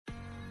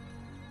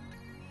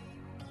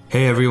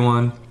Hey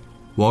everyone,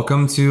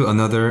 welcome to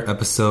another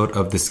episode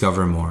of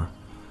Discover More,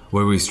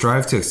 where we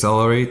strive to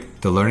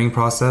accelerate the learning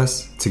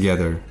process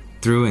together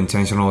through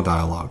intentional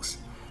dialogues.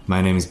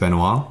 My name is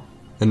Benoit.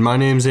 And my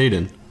name's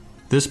Aiden.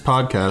 This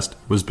podcast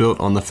was built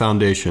on the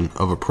foundation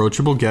of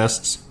approachable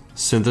guests,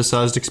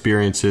 synthesized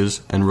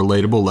experiences, and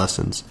relatable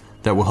lessons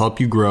that will help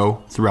you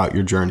grow throughout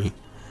your journey.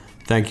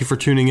 Thank you for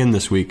tuning in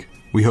this week.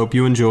 We hope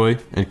you enjoy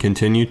and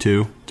continue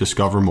to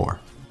discover more.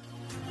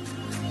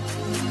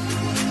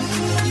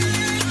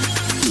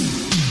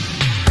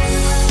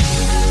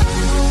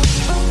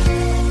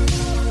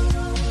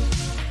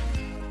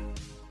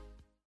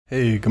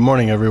 Hey, good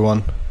morning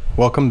everyone.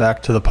 Welcome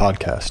back to the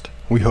podcast.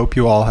 We hope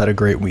you all had a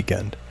great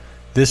weekend.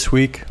 This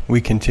week, we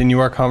continue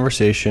our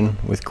conversation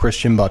with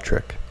Christian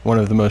Buttrick, one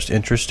of the most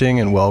interesting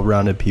and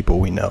well-rounded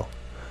people we know.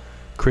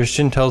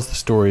 Christian tells the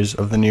stories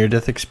of the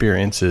near-death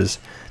experiences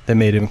that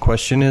made him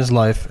question his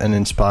life and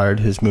inspired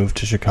his move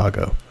to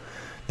Chicago.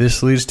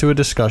 This leads to a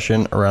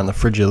discussion around the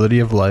fragility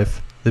of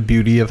life, the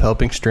beauty of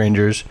helping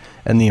strangers,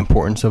 and the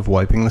importance of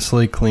wiping the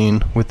slate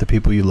clean with the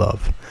people you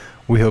love.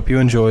 We hope you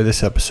enjoy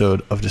this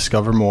episode of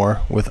Discover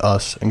More with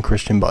us and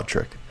Christian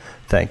Buttrick.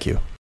 Thank you.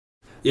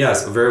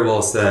 Yes, very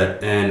well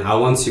said. And I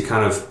want to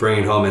kind of bring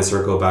it home and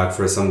circle back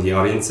for some of the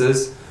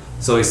audiences.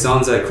 So it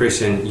sounds like,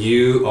 Christian,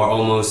 you are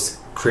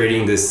almost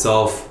creating this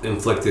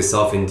self-inflicted,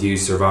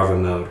 self-induced survival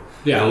mode.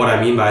 Yeah. And what I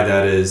mean by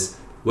that is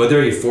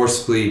whether you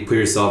forcefully put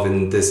yourself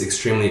in this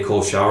extremely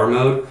cold shower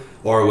mode,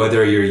 or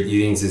whether you're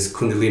using this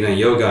Kundalini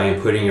yoga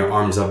and putting your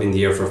arms up in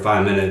the air for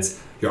 5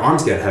 minutes, your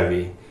arms get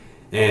heavy.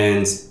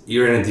 And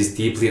you're in this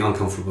deeply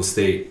uncomfortable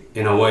state.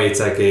 In a way, it's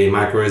like a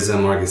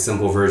microism or like a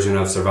simple version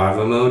of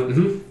survival mode.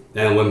 Mm-hmm.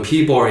 And when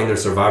people are in their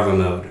survival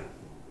mode,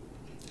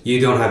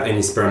 you don't have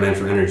any spare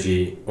mental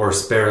energy or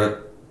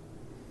spare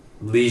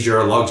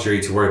leisure or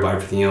luxury to worry about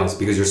everything else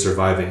because you're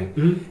surviving.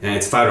 Mm-hmm. And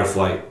it's fight or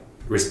flight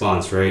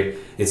response, right?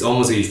 It's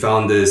almost like you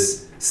found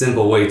this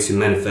simple way to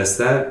manifest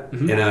that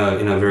in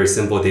a very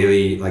simple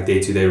daily, like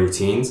day-to-day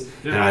routines.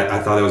 Yeah. And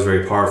I thought that was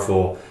very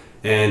powerful.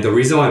 And the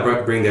reason why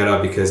I bring that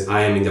up because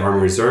I am in the Army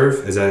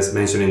Reserve, as I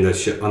mentioned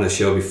on the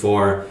show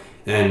before,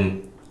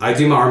 and I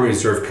do my Army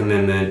Reserve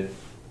commitment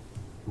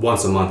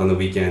once a month on the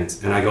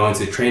weekends, and I go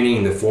into training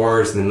in the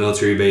force, in the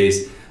military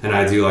base, and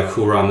I do like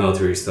hoorah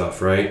military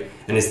stuff, right?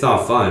 And it's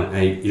not fun.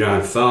 You don't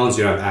have phones,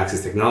 you don't have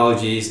access to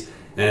technologies,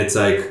 and it's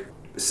like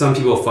some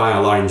people find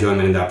a lot of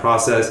enjoyment in that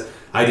process.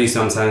 I do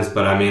sometimes,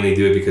 but I mainly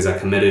do it because I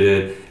committed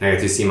it, and I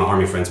get to see my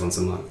Army friends once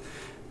a month.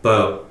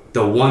 But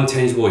the one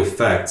tangible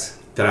effect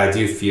that I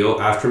do feel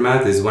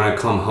aftermath is when I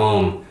come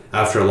home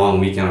after a long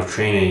weekend of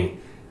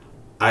training,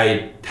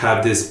 I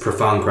have this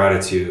profound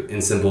gratitude in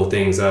simple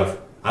things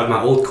of I have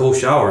my old cold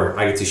shower.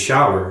 I get to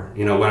shower.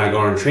 You know, when I go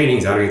on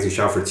trainings, I don't get to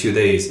shower for 2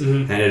 days,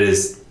 and it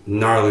is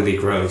gnarly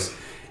gross.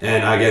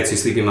 And I get to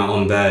sleep in my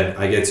own bed.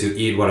 I get to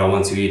eat what I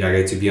want to eat. I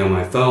get to be on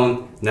my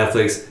phone,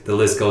 Netflix, the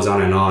list goes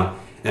on.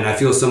 And I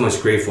feel so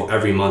much grateful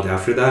every month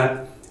after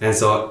that. And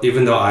so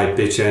even though I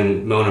bitch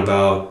and moan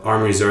about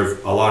Army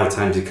Reserve a lot of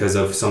times because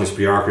of so much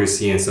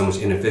bureaucracy and so much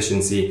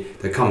inefficiency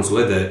that comes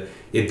with it,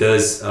 it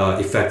does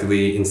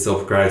effectively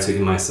instill gratitude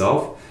in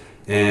myself.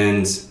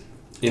 And,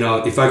 you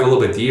know, if I go a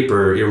little bit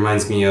deeper, it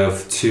reminds me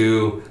of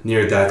 2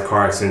 near-death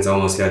car accidents I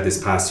almost had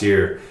this past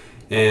year.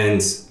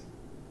 And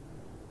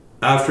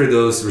after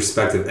those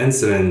respective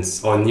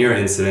incidents or near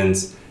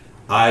incidents,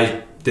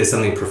 I did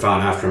something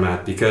profound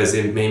aftermath because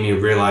it made me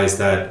realize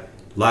that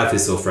life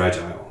is so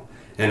fragile.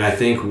 And I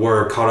think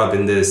we're caught up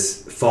in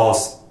this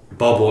false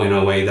bubble in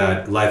a way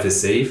that life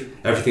is safe,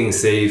 everything is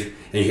safe,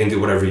 and you can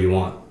do whatever you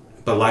want.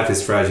 But life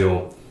is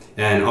fragile.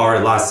 And our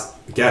last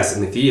guest,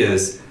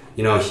 Matthias,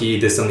 you know, he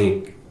did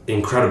something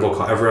incredible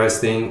called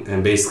Everesting.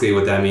 And basically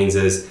what that means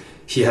is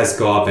he has to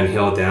go up and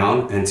hail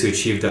down and to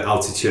achieve the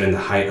altitude and the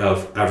height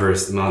of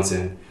Everest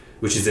mountain,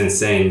 which is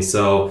insane.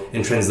 So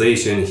in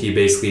translation, he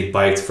basically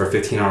biked for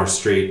 15 hours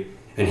straight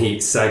and he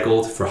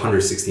cycled for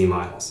 160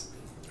 miles.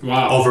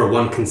 Wow. Over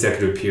one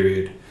consecutive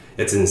period.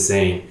 It's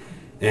insane.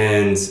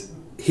 And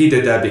he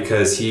did that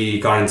because he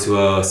got into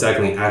a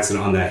cycling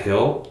accident on that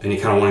hill and he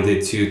kind of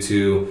wanted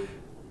to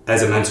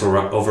as a mental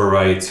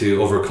override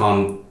to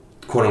overcome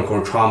quote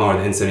unquote trauma or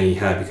the incident he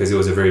had because it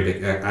was a very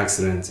big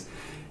accident.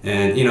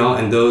 And, you know,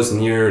 and those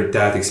near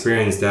death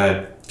experience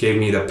that gave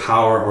me the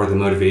power or the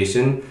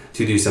motivation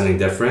to do something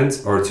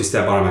different or to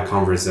step out of my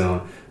comfort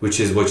zone,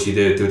 which is what you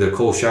did through the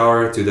cold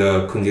shower, through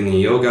the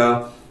Kundalini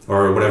yoga,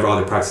 or whatever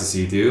other practices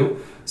you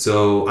do.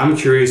 So I'm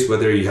curious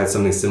whether you had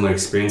something similar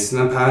experience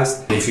in the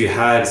past. If you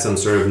had some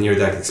sort of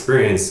near-death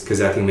experience, because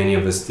I think many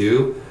of us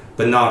do,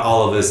 but not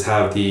all of us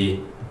have the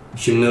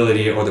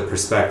humility or the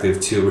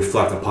perspective to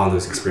reflect upon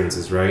those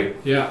experiences, right?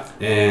 Yeah.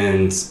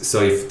 And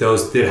so if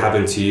those did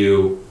happen to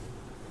you,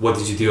 what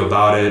did you do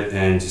about it?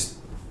 And just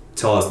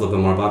tell us a little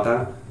bit more about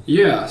that.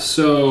 Yeah,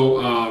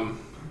 so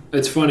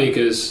it's funny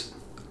because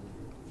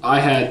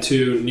I had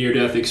 2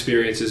 near-death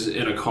experiences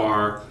in a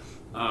car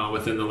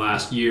within the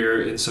last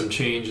year and some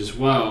change as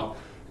well.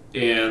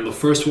 And the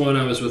first one,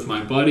 I was with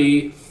my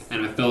buddy,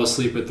 and I fell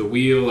asleep at the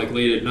wheel like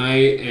late at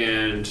night,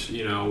 and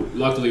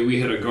luckily we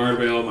hit a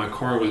guardrail. My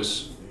car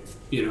was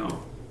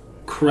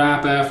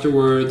crap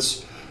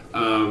afterwards.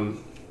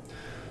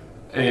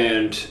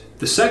 And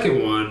the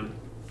second one,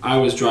 I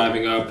was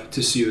driving up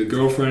to see the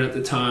girlfriend at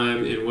the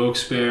time in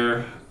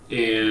Wilkes-Barre,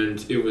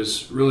 and it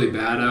was really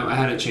bad out. I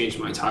hadn't changed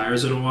my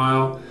tires in a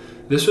while.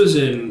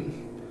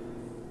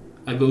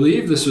 I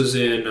believe this was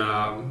in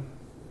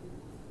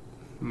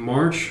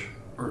March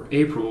or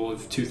April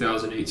of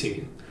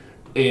 2018.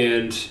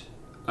 And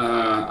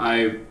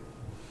I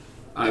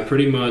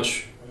pretty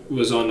much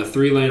was on the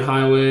 3-lane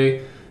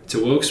highway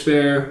to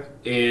Wilkes-Barre,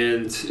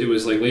 and it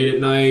was like late at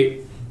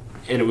night,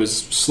 and it was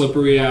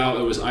slippery out.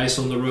 It was ice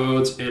on the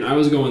roads, and I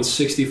was going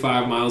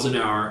 65 miles an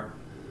hour.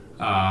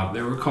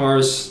 There were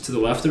cars to the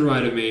left and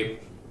right of me,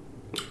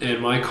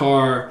 and my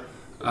car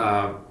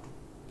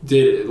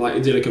did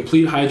a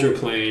complete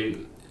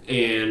hydroplane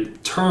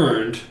and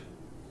turned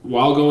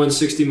while going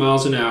 60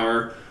 miles an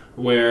hour,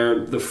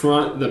 where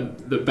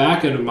the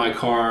back end of my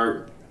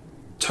car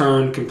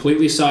turned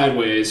completely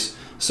sideways.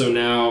 So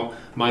now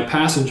my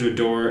passenger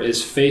door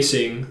is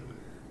facing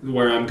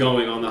where I'm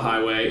going on the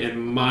highway,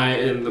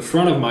 and the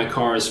front of my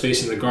car is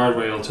facing the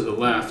guardrail to the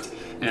left,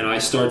 and I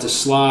start to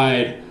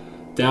slide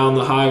down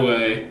the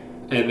highway,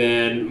 and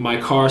then my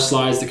car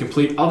slides the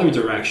complete other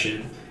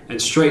direction and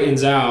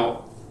straightens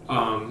out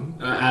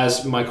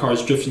as my car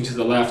is drifting to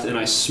the left, and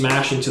I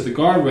smash into the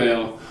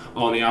guardrail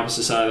on the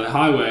opposite side of the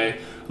highway.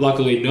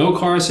 Luckily, no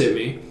cars hit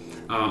me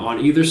on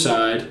either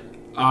side.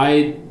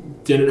 I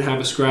didn't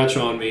have a scratch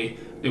on me.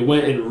 It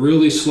went in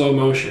really slow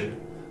motion.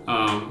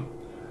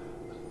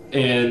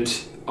 And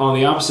on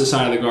the opposite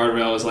side of the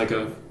guardrail is like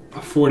a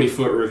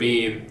 40-foot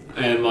ravine,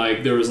 and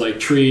like there was like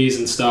trees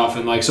and stuff,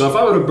 and like so if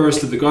I would have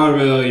bursted the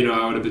guardrail,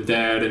 I would have been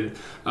dead. And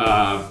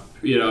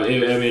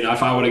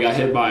if I would have got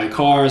hit by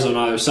cars on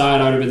either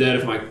side, I would have been dead.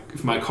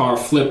 If my car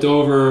flipped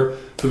over,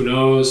 who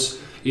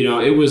knows?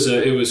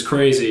 It was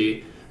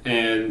crazy,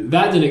 and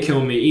that didn't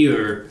kill me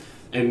either.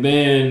 And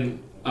then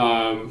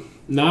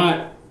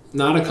not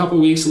a couple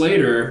weeks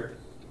later,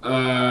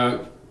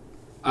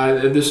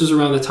 this was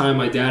around the time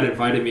my dad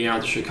invited me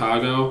out to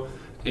Chicago,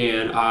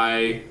 and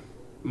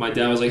my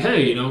dad was like,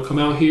 hey, come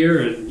out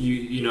here, and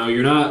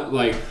you're not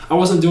like, I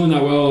wasn't doing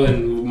that well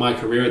in my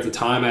career at the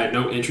time. I had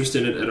no interest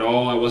in it at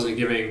all. I wasn't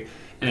giving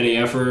any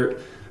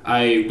effort.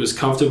 I was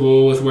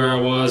comfortable with where I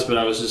was, but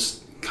I was just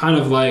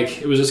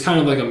it was just kind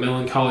of like a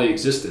melancholy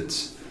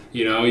existence.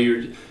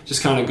 You're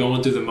just kind of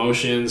going through the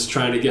motions,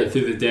 trying to get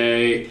through the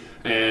day,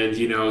 and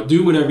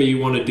do whatever you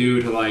want to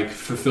do to like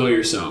fulfill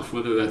yourself,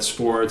 whether that's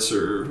sports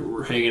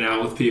or hanging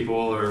out with people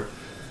or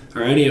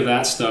any of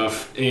that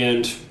stuff.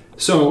 And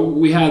so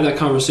we had that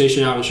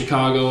conversation out in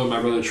Chicago, and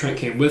my brother Trent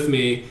came with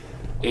me,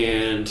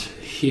 and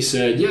he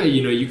said, yeah,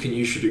 you can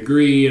use your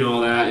degree and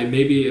all that, and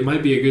maybe it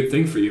might be a good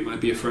thing for you. It might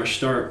be a fresh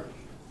start.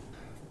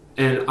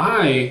 And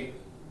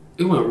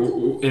it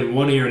went in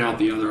one ear and out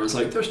the other. I was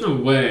like, there's no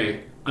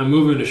way I'm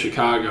moving to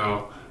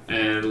Chicago,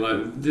 and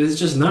there's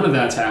just none of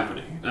that's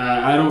happening.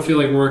 I don't feel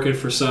like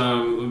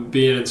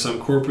being in some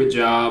corporate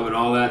job and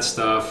all that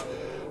stuff.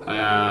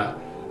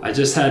 I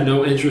just had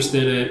no interest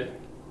in it,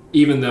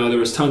 even though there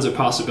was tons of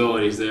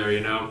possibilities there,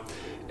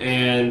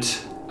 And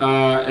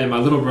my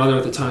little brother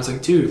at the time was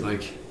like, dude,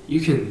 like you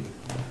can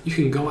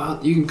go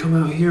out, you can come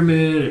out here,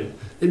 man, and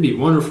it'd be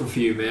wonderful for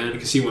you, man,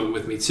 because he went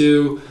with me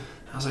too.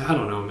 I was like, I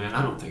don't know, man,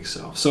 I don't think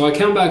so. So I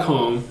come back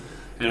home,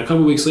 and a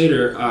couple weeks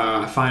later,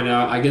 I find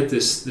out I get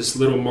this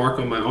little mark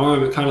on my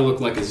arm. It kind of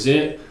looked like a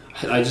zit.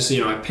 I just,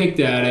 I picked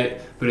at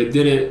it, but it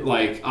didn't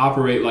like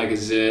operate like a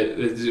zit.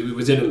 It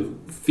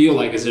didn't feel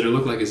like a zit or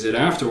look like a zit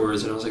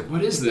afterwards. And I was like,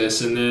 what is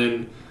this? And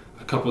then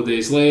a couple of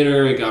days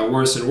later, it got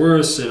worse and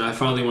worse. And I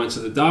finally went to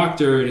the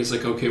doctor, and he's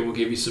like, okay, we'll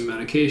give you some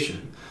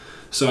medication.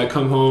 So I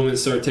come home and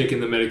start taking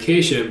the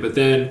medication, but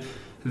then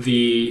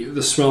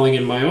the swelling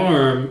in my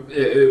arm,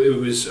 it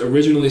was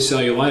originally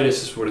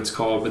cellulitis is what it's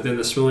called, but then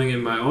the swelling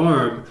in my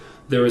arm,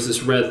 there was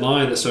this red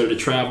line that started to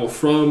travel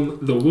from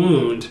the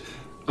wound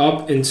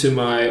up into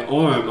my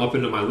arm, up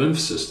into my lymph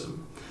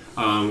system.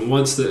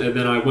 And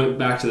then I went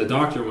back to the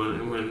doctor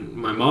when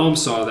my mom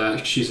saw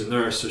that. She's a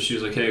nurse, so she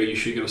was like, hey, you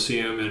should go see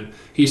him. And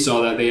he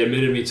saw that. They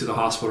admitted me to the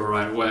hospital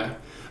right away.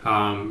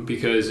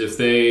 Because if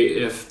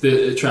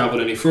it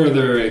traveled any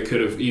further, it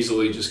could have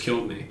easily just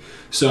killed me.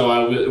 So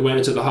I went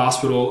into the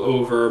hospital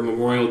over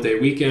Memorial Day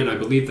weekend. I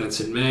believe that's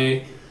in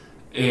May.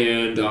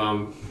 And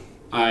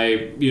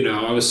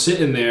I was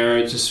sitting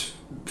there just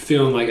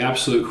feeling like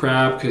absolute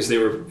crap because they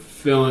were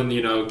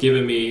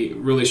giving me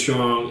really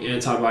strong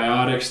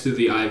antibiotics through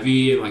the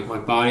IV, and like my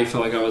body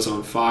felt like I was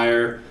on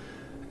fire,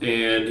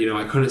 and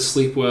I couldn't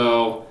sleep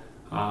well.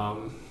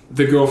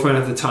 The girlfriend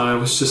at the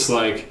time was just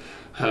like,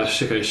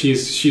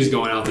 she's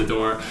going out the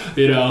door,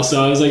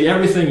 so I was like,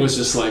 everything was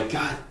just like,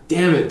 God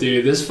damn it,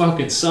 dude, this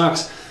fucking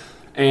sucks.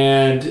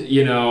 And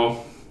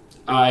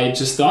I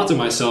just thought to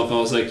myself, I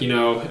was like,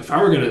 if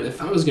I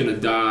was gonna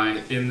die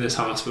in this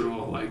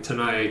hospital like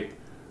tonight,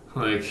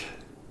 like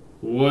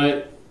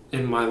what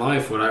in my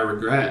life would I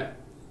regret?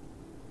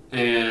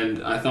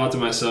 And I thought to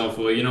myself,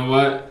 well, you know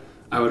what,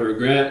 I would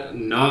regret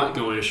not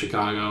going to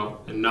Chicago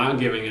and not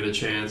giving it a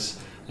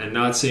chance and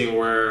not seeing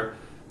where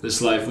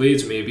this life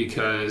leads me,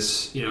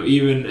 because, you know,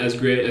 even as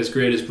great as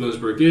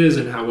Bloomsburg is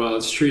and how well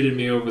it's treated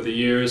me over the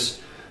years,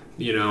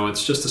 you know,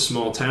 it's just a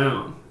small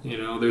town. You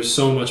know, there's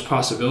so much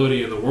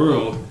possibility in the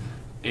world,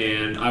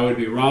 and I would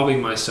be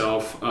robbing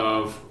myself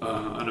of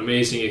an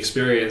amazing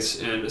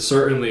experience, and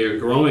certainly a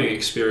growing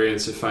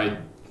experience, if I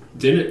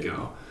didn't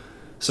go.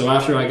 So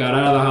after I got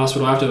out of the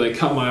hospital, after they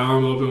cut my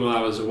arm open while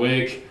I was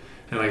awake,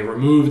 and like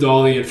removed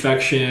all the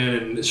infection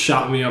and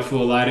shot me up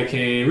full of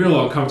lidocaine,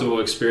 real uncomfortable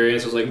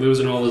experience. I was like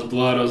losing all this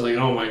blood. I was like,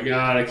 oh my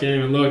God, I can't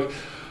even look.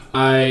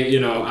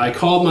 I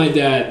called my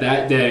dad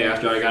that day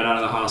after I got out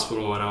of the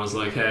hospital, and I was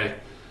like, hey,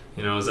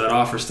 you know, is that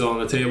offer still on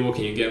the table?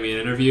 Can you get me an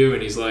interview?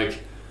 And he's like,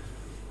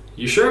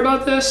 you sure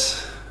about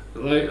this?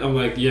 I'm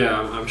like, yeah,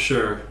 I'm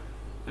sure.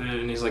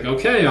 And he's like,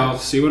 okay, I'll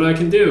see what I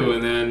can do.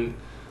 And then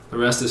the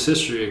rest is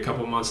history. A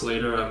couple months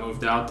later, I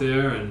moved out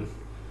there, and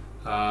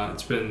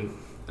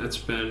it's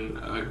been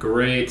a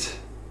great.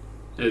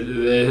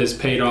 It has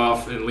paid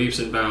off in leaps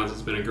and bounds.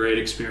 It's been a great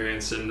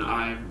experience, and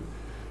all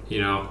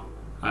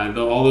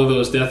of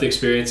those death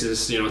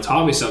experiences, you know,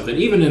 taught me something.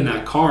 Even in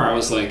that car, I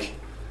was like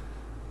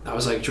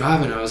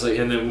driving.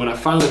 And then when I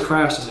finally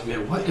crashed, I was like,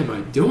 man, what am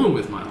I doing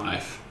with my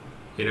life?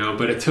 You know,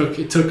 but it took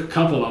a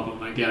couple of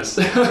them, I guess,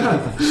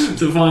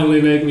 to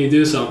finally make me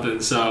do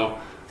something. So,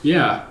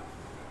 yeah.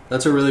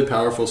 That's a really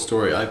powerful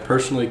story. I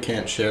personally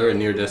can't share a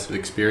near-death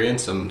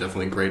experience. I'm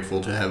definitely grateful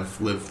to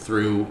have lived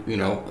through, you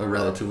know, a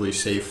relatively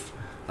safe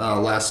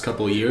last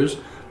couple of years.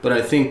 But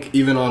I think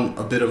even on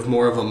a bit of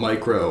more of a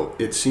micro,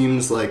 it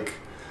seems like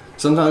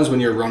sometimes when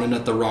you're running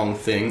at the wrong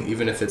thing,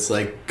 even if it's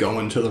like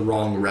going to the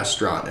wrong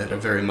restaurant at a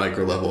very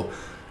micro level,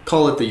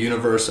 call it the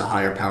universe, a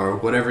higher power,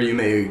 whatever you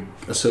may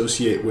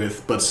associate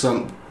with, but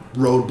some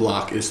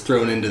roadblock is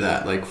thrown into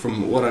that. Like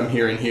from what I'm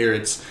hearing here,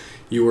 it's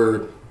you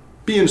were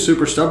being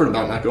super stubborn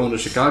about not going to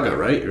Chicago,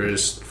 right? You're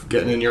just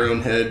getting in your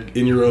own head,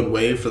 in your own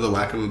way, for the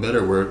lack of a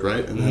better word,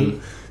 right? And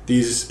then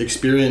these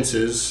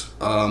experiences,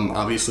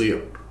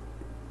 obviously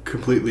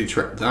completely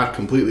not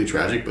completely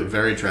tragic, but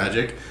very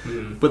tragic,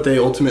 but they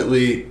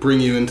ultimately bring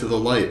you into the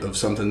light of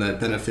something that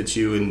benefits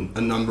you in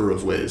a number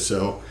of ways.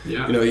 So, you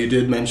know, you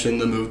did mention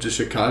the move to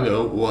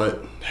Chicago.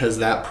 What has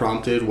that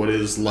prompted? What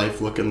is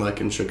life looking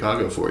like in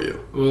Chicago for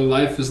you? Well,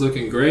 life is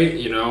looking great.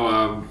 You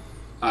know,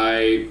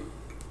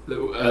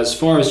 as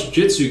far as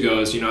jiu-jitsu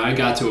goes, you know, I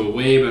got to a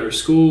way better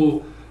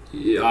school.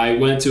 I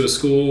went to a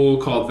school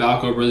called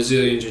Valco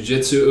Brazilian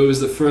Jiu-Jitsu. It was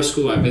the first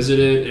school I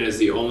visited, and it's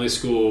the only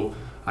school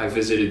I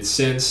visited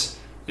since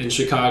in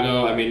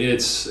Chicago. I mean,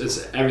 it's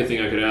everything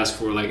I could ask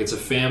for. Like, it's a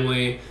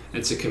family,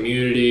 it's a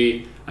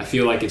community. I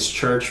feel like it's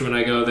church when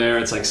I go there.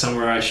 It's like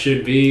somewhere I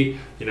should be.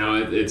 You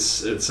know,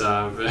 it's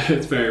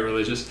very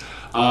religious.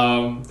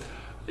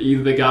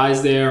 The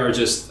guys there are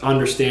just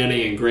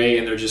understanding and great,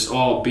 and they're just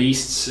all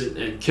beasts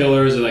and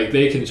killers. Like,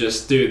 they can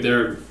just, dude,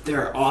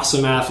 they're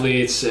awesome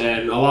athletes,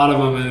 and a lot of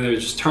them, and they're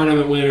just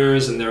tournament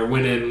winners, and they're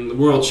winning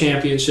world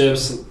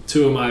championships.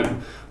 Two of my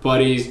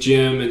buddies,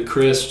 Jim and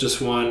Chris, just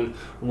won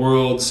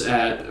worlds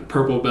at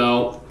purple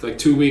belt like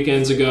 2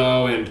 weekends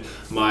ago, and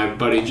my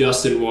buddy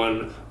Justin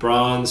won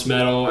bronze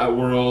medal at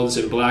worlds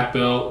in black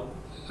belt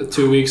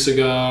 2 weeks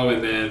ago,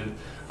 and then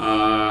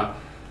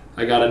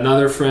I got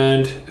another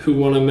friend who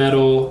won a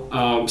medal.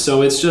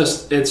 So it's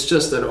just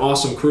an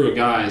awesome crew of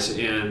guys,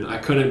 and I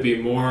couldn't be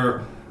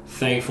more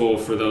thankful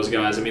for those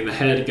guys. I mean, the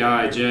head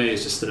guy, Jay,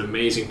 is just an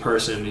amazing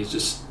person. He's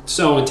just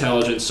so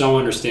intelligent, so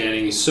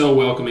understanding. He's so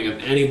welcoming of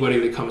anybody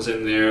that comes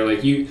in there.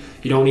 Like, you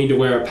don't need to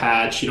wear a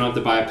patch. You don't have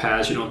to buy a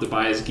patch. You don't have to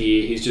buy his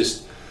gi. He's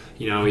just,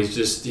 you know,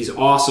 he's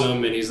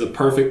awesome, and he's the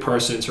perfect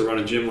person to run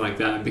a gym like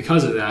that. And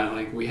because of that,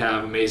 like, we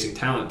have amazing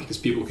talent because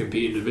people can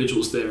be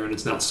individuals there, and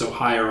it's not so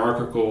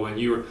hierarchical, and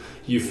you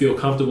feel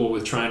comfortable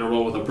with trying to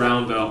roll with a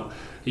brown belt,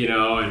 you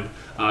know, and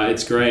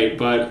it's great.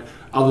 But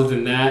other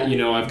than that, you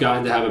know, I've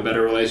gotten to have a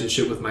better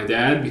relationship with my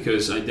dad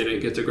because I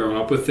didn't get to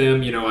grow up with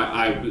him. You know,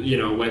 I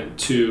went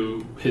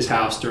to his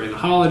house during the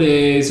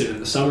holidays and in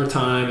the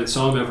summertime and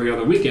saw him every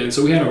other weekend.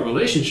 So we had a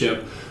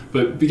relationship,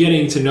 but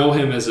getting to know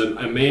him as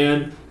a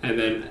man,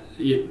 and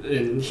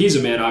he's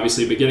a man,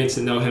 obviously, but getting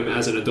to know him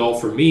as an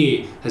adult for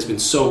me has been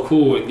so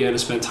cool, and getting to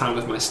spend time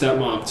with my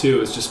stepmom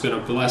too. It's just been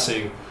a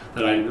blessing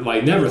that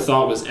I never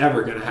thought was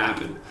ever going to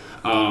happen.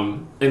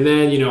 And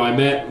then, you know, I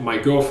met my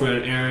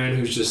girlfriend, Erin,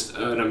 who's just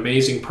an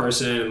amazing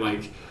person.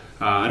 Like,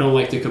 I don't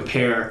like to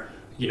compare,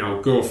 you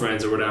know,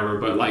 girlfriends or whatever,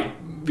 but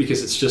like,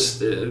 because it's just,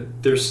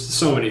 there's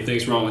so many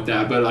things wrong with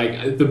that, but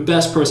like, the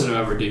best person I've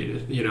ever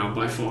dated, you know,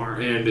 by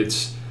far. And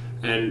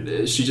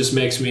she just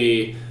makes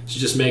me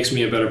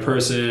a better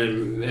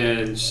person,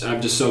 and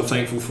I'm just so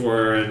thankful for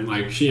her. And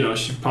like,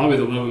 she's probably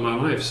the love of my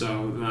life. So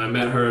I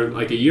met her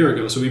like a year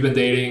ago. So we've been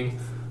dating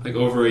like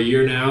over a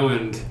year now,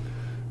 and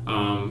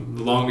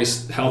the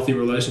longest healthy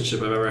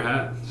relationship I've ever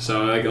had.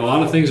 So like, a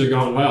lot of things are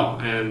going well,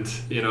 and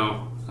you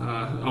know,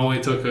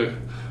 only took a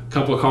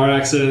couple of car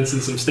accidents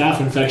and some staph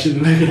infection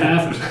to make it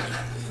happen.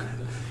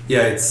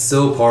 Yeah, it's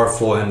so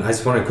powerful, and I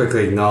just want to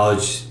quickly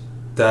acknowledge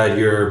that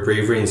your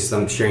bravery in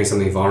sharing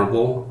something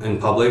vulnerable in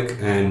public,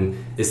 and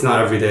it's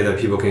not every day that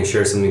people can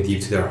share something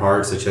deep to their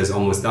heart, such as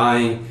almost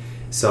dying.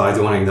 So I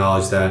do want to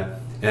acknowledge that.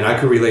 And I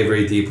could relate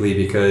very deeply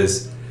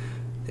because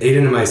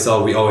Aiden and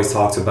myself, we always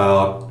talked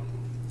about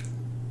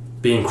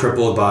being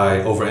crippled by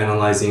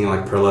overanalyzing,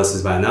 like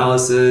paralysis by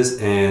analysis.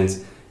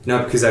 And,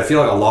 because I feel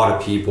like a lot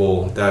of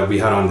people that we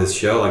had on this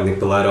show, like Nick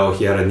Boletto,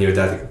 he had a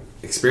near-death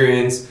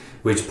experience,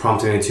 which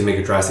prompted him to make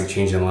a drastic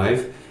change in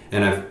life.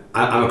 And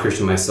I'm a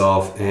Christian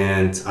myself,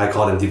 and I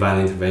call them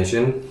divine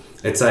intervention.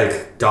 It's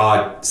like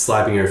God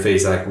slapping your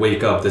face, like,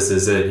 wake up, this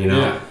is it,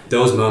 Yeah.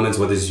 Those moments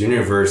with this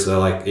universe,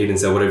 like Aiden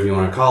said, whatever you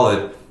want to call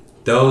it,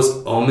 those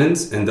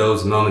omens and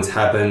those moments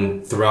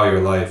happen throughout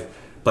your life,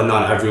 but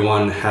not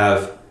everyone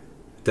have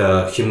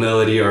the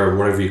humility or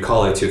whatever you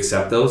call it to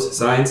accept those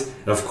signs.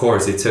 And of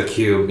course, it took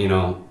you,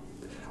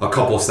 a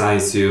couple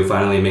signs to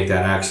finally make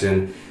that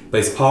action,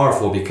 but it's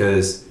powerful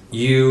because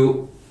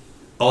you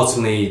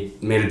ultimately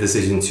made a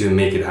decision to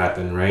make it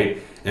happen, right?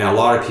 And a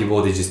lot of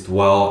people, they just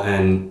dwell,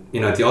 and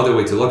the other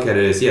way to look at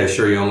it is, yeah,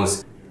 sure, you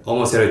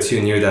almost had a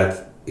 2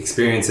 near-death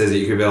experiences that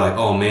you could be like,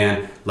 oh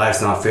man,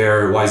 life's not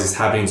fair, why is this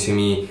happening to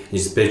me? You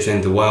just bitch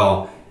and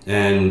dwell,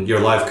 and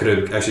your life could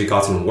have actually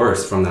gotten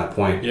worse from that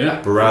point.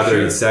 Yeah, but rather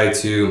you decide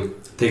to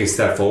take a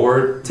step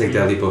forward, take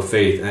that leap of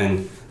faith,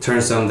 and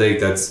turn something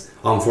that's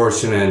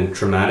unfortunate and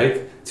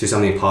traumatic to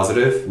something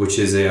positive, which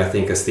is I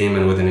think a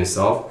statement within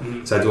itself.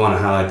 So I do want to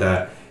highlight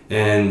that.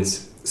 And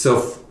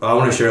so I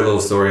want to share a little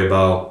story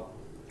about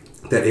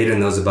that Aiden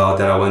knows about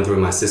that I went through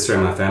with my sister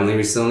and my family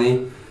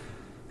recently.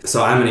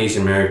 So I'm an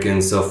Asian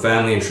American, so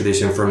family and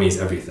tradition for me is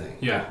everything.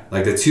 Yeah.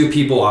 Like the 2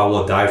 people I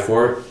will die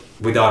for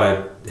without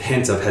a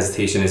hint of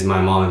hesitation is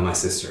my mom and my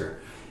sister.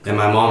 And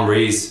my mom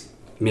raised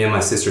me and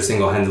my sister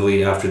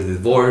single-handedly after the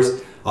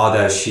divorce, all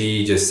that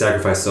she just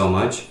sacrificed so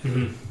much.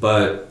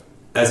 But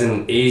as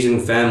an Asian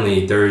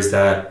family, there is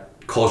that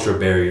cultural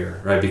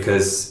barrier, right?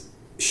 Because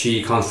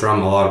she comes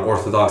from a lot of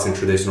orthodox and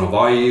traditional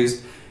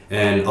values,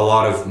 and a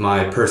lot of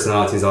my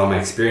personalities, all my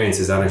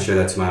experiences, I don't share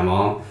that to my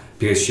mom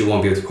because she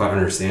won't be able to quite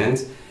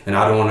understand. And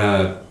I don't want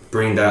to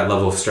bring that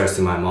level of stress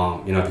to my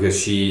mom, because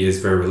she is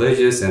very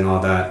religious and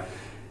all that.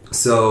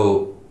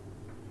 So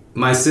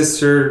my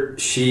sister,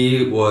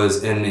 she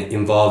was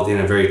involved in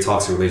a very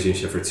toxic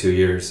relationship for 2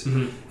 years.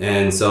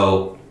 And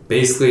so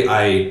basically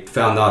I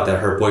found out that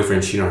her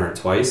boyfriend cheated on her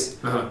twice.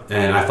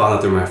 And I found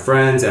out through my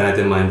friends, and I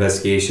did my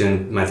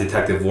investigation, my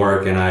detective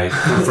work, and I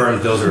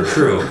confirmed those are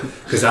true.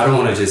 Because I don't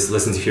want to just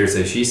listen to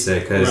hearsay she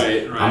said, because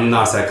I'm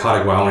not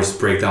psychotic where I want to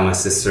just break down my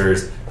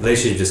sister's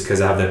relationship just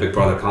because I have that big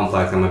brother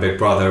complex. I'm a big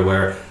brother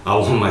where I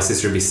want my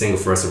sister to be single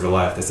for the rest of her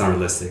life. That's not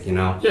realistic,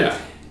 Yeah.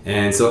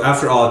 And so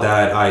after all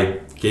that, I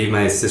gave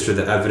my sister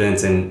the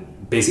evidence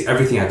and basically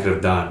everything I could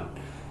have done.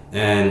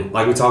 And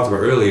like we talked about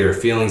earlier,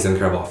 feelings don't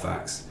care about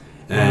facts.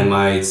 And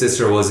my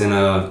sister was in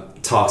a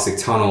toxic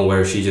tunnel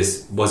where she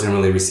just wasn't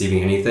really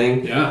receiving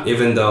anything. Yeah.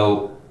 Even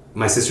though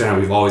my sister and I,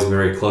 we've always been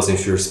very close and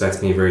she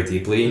respects me very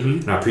deeply.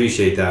 And I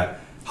appreciate that.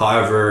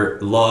 However,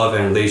 love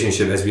and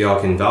relationship, as we all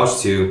can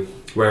vouch to,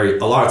 where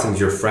a lot of times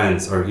your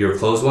friends or your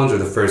close ones are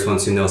the first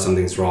ones who know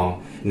something's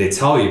wrong. And they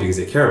tell you because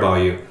they care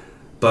about you.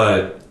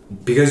 But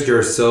because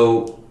you're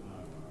so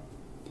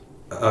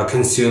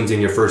consumed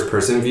in your first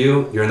person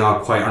view, you're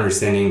not quite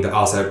understanding the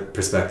outside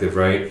perspective,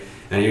 right?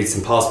 And it's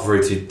impossible for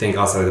you to think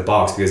outside of the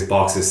box because the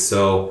box is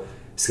so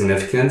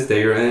significant that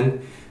you're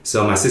in.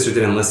 So my sister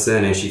didn't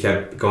listen and she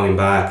kept going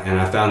back,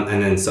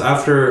 so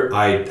after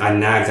I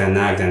nagged,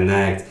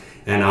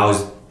 and I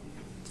was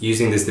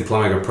using this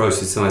diplomatic approach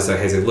to tell myself,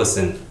 hey,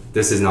 listen,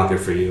 this is not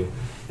good for you.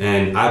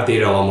 And I've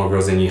dated a lot more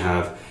girls than you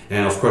have.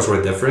 And of course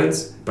we're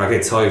different, but I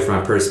can tell you from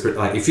my perspective,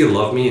 like if you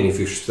love me and if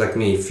you respect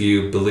me, if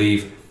you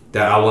believe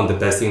that I want the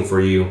best thing for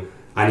you,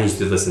 I need you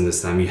to listen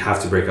this time. You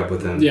have to break up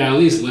with him. Yeah, at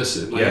least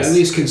listen. At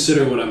least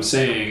consider what I'm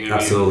saying.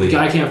 Absolutely.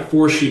 I can't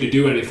force you to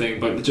do anything,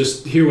 but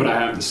just hear what I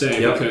have to say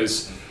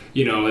because,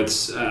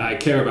 it's I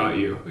care about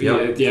you.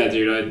 Yeah,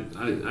 dude,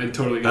 I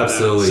totally get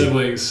Absolutely. that.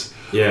 Siblings.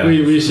 Yeah.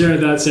 We shared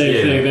that same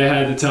thing. They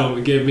had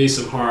to give me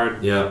some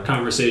hard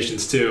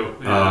conversations too.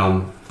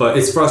 Yeah. But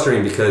it's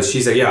frustrating because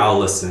she's like, yeah, I'll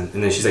listen.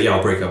 And then she's like, yeah,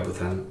 I'll break up with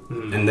him.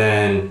 And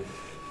then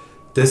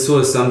this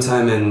was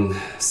sometime in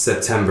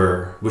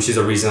September, which is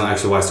a reason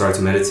actually why I started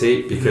to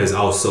meditate, because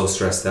I was so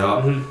stressed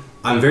out.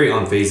 I'm very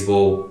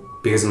unfazable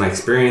because of my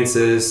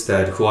experiences,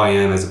 that who I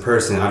am as a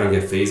person, I don't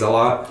get fazed a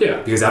lot.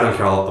 Yeah. Because I don't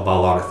care about a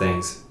lot of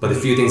things. But the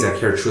few things I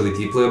care truly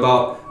deeply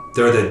about,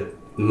 they're the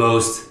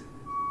most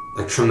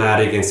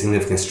traumatic and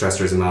significant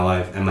stressors in my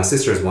life. And my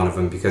sister is one of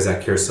them because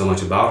I care so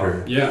much about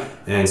her. Yeah.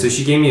 And so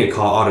she gave me a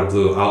call out of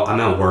blue. I'm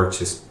at work,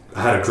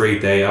 I had a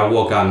great day. I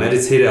woke up,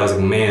 meditated. I was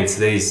like, man,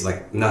 today's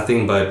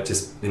nothing but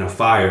just,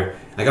 fire.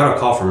 I got a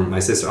call from my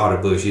sister out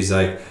of blue. She's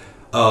like,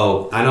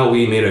 oh, I know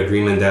we made an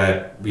agreement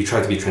that we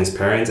tried to be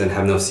transparent and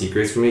have no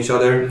secrets from each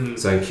other.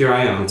 So here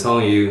I am. I'm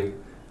telling you,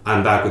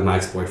 I'm back with my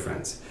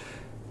ex-boyfriends.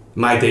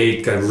 My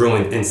day got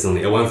ruined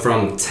instantly. It went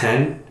from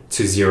 10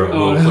 to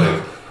 0 real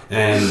quick.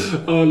 And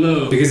oh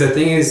no. Because the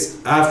thing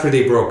is, after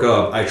they broke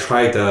up, I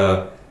tried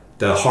the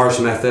the harsh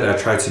method. I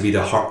tried to be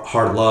the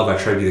hard love. I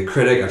tried to be the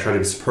critic. I tried to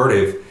be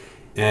supportive.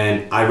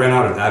 And I ran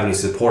out of avenue to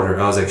support her.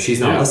 I was like, she's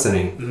not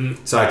listening.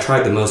 Mm-hmm. So I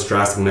tried the most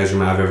drastic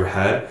measurement I've ever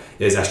had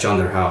is I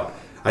shunned her out.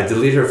 I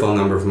deleted her phone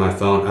number from my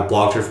phone. I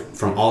blocked her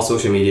from all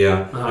social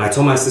media. And I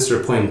told my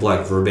sister point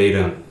blank,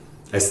 verbatim,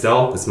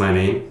 Estelle, that's my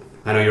name.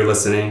 I know you're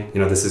listening.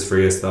 You know, this is for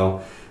you,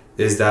 Estelle.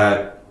 Is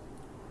that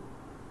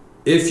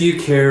if you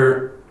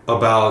care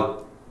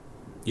about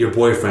your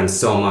boyfriend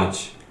so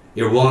much,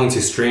 you're willing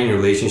to strain your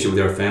relationship with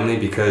your family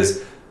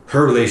because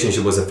her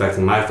relationship was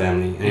affecting my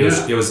family, and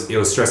it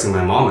was stressing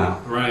my mom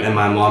out. Right. And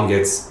my mom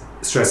gets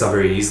stressed out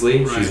very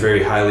easily. Right. She's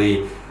very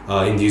highly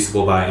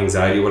inducible by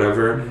anxiety,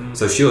 whatever. Mm-hmm.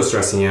 So she was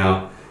stressing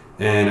out.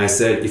 And I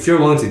said, if you're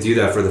willing to do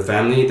that for the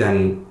family,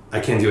 then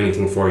I can't do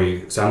anything for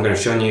you. So I'm going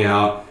to shun you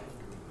out.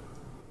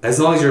 As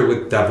long as you're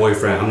with that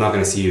boyfriend, I'm not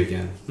going to see you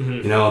again.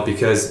 Mm-hmm. You know,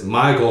 because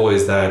my goal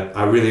is that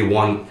I really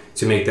want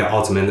to make that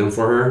ultimatum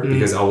for her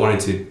because I wanted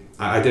to,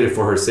 I did it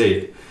for her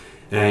sake.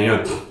 And, you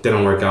know, it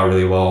didn't work out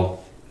really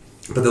well.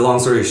 But the long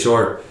story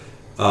short,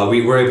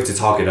 we were able to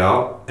talk it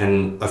out,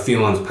 and a few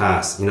months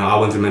passed. You know, I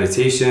went through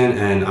meditation,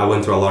 and I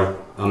went through a lot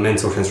of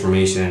mental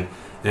transformation,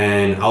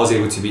 and I was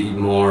able to be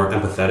more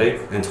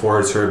empathetic and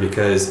towards her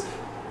because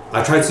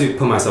I tried to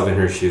put myself in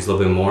her shoes a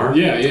little bit more.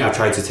 Yeah. I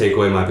tried to take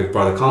away my big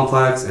brother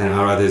complex, and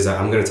I rather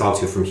I'm going to talk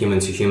to you from human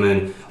to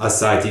human,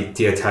 aside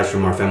detached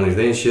from our family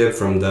relationship,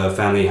 from the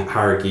family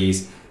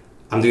hierarchies.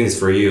 I'm doing this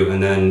for you.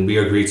 And then we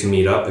agreed to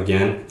meet up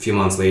again. A few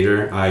months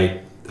later,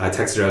 I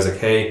texted her. I was like,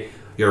 hey,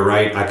 you're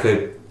right. I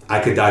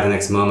could die the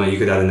next moment. You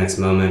could die the next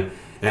moment.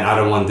 And I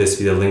don't want this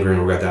to be the lingering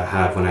regret that I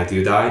have when I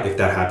do die, if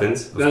that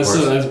happens.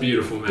 That's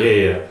beautiful, man.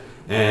 Yeah.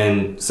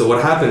 And so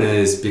what happened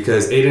is,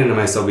 because Aiden and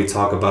myself, we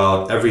talk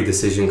about every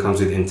decision comes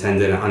with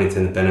intended and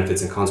unintended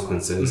benefits and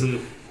consequences.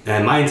 Mm-hmm.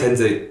 And my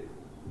intended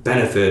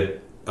benefit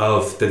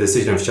of the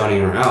decision of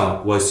shutting her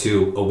out was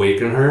to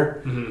awaken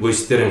her,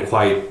 which didn't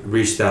quite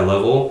reach that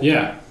level.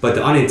 Yeah. But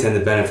the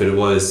unintended benefit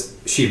was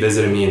she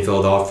visited me in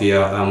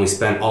Philadelphia, and we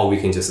spent all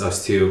weekend just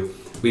us two.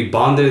 We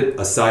bonded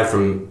aside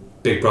from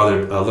big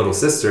brother, little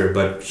sister,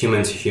 but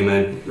human to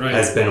human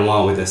has been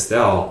one with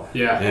Estelle.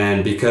 Yeah.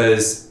 And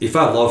because if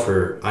I love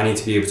her, I need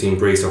to be able to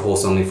embrace her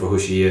wholesomely for who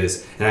she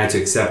is, and I have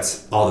to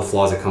accept all the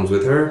flaws that comes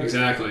with her.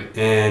 Exactly.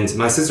 And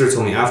my sister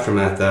told me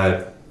aftermath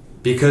that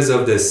because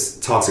of this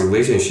toxic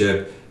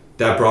relationship,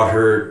 that brought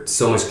her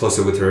so much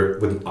closer with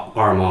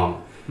our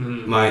mom.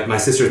 Mm-hmm. My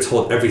sister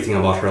told everything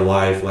about her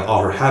life, like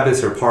all her habits,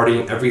 her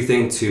partying,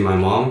 everything to my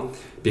mom,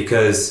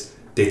 because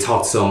they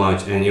talked so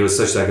much, and it was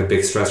such like a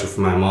big stressor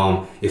for my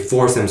mom. It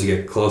forced them to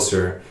get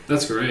closer.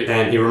 That's great.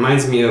 And it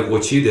reminds me of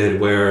what you did,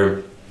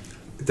 where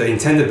the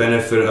intended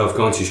benefit of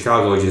going to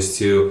Chicago is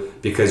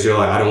just because you're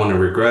like, I don't want to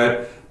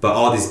regret, but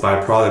all these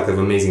byproduct of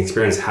amazing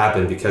experience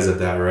happened because of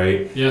that,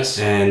 right? Yes.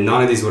 And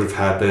none of these would have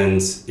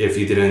happened if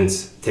you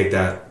didn't take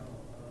that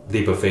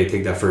leap of faith,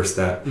 take that first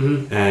step.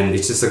 Mm-hmm. And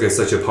it's just like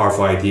such a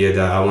powerful idea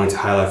that I wanted to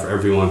highlight for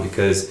everyone,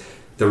 because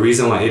the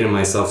reason why Aiden and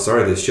myself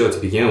started this show to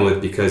begin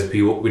with, because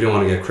we didn't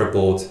want to get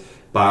crippled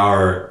by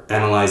our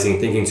analyzing,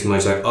 thinking too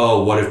much, like,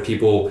 oh, what if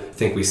people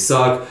think we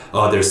suck?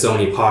 Oh, there's so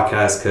many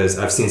podcasts, because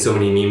I've seen so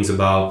many memes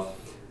about,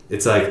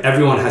 it's like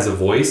everyone has a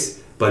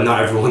voice, but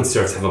not everyone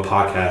deserves to have a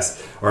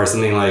podcast, or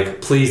something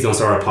like, please don't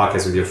start a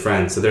podcast with your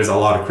friends. So there's a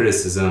lot of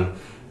criticism.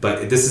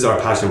 But this is our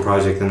passion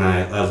project, and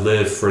I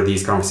live for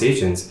these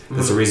conversations. Mm-hmm.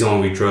 That's the reason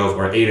why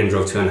Aiden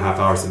drove 2.5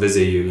 hours to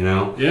visit you, you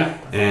know? Yeah.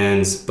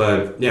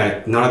 But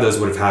none of those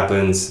would have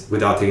happened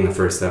without taking the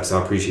first step, so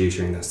I appreciate you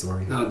sharing that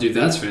story. Oh, dude,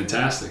 that's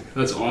fantastic.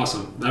 That's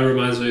awesome. That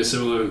reminds me of a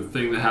similar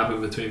thing that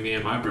happened between me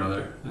and my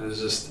brother. It was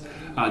just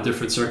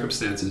different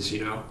circumstances,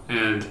 you know?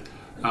 And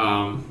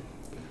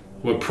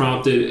what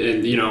prompted,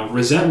 and, you know,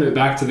 resentment,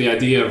 back to the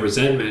idea of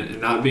resentment and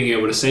not being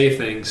able to say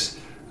things,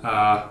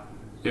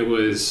 it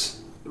was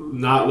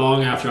not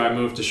long after I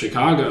moved to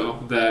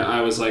Chicago that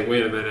I was like,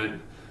 wait a minute,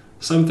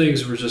 some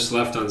things were just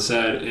left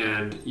unsaid,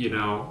 and, you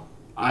know,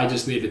 I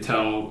just need to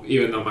tell,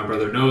 even though my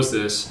brother knows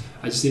this,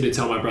 I just need to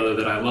tell my brother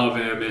that I love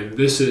him, and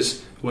this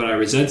is what I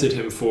resented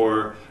him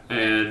for.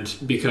 And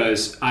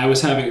because I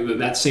was having,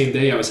 that same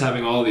day, I was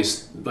having all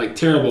these like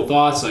terrible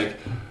thoughts, like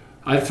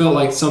I felt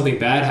like something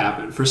bad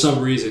happened for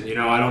some reason, you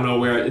know, I don't know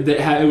where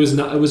it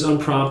was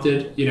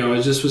unprompted, you know,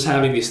 I just was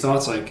having these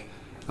thoughts like,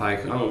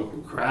 oh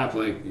crap,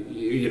 like,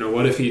 you know,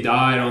 what if he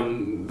died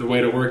on the way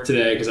to work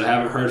today because I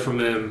haven't heard from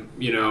him,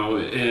 you know?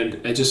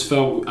 And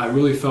I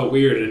really felt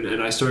weird,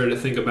 and I started to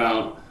think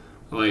about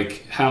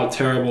like how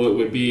terrible it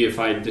would be if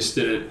I just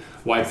didn't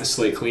wipe the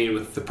slate clean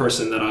with the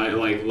person that I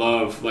like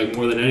love like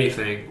more than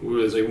anything. It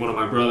was like one of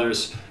my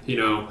brothers, you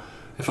know,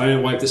 if I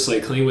didn't wipe the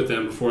slate clean with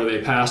them before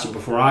they passed or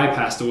before I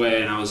passed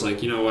away. And I was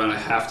like, you know what, I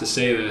have to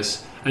say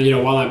this. And, you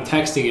know, while I'm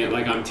texting it,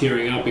 like I'm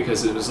tearing up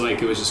because it was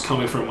just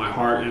coming from my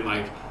heart, and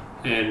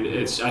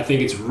I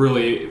think it's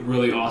really,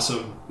 really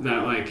awesome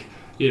that, like,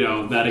 you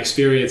know, that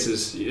experience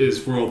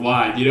is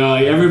worldwide. You know,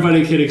 like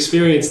everybody can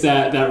experience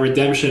that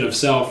redemption of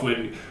self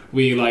when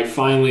we like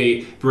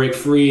finally break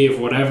free of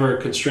whatever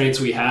constraints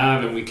we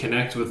have and we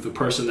connect with the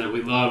person that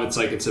we love. It's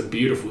like, it's a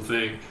beautiful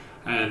thing.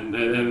 and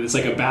it's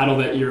like a battle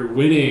that you're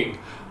winning,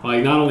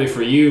 like not only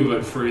for you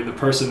but for the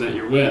person that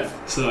you're with.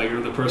 So like,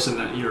 you're the person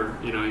that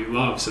you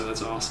love. So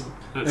that's awesome.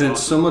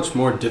 It's so much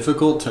more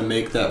difficult to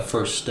make that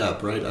first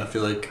step, right? I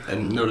feel like,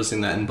 and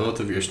noticing that in both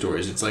of your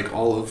stories, it's like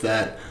all of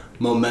that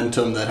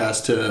momentum that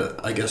has to,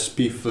 I guess,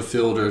 be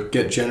fulfilled or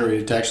get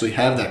generated to actually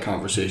have that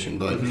conversation.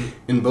 But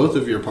in both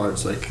of your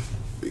parts, like,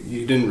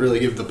 you didn't really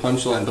give the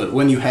punchline, but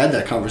when you had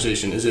that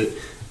conversation, is it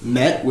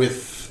met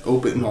with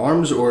open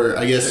arms, or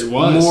I guess it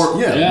was.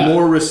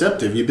 more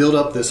receptive? You build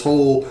up this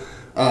whole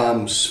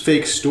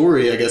fake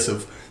story, I guess,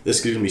 of this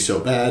is going to be so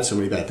bad, so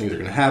many bad things are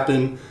going to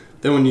happen.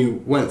 Then when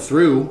you went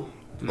through,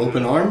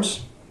 open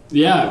arms?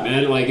 Yeah,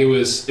 man, like it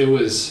was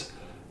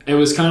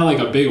kind of like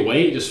a big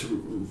weight just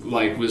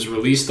like was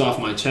released off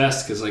my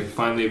chest, because like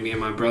finally me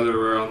and my brother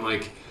were on,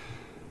 like,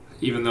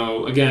 even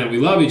though again we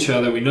love each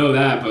other, we know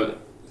that, but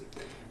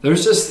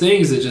there's just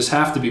things that just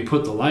have to be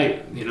put to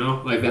light, you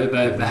know, like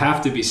that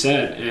have to be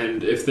said.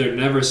 And if they're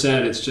never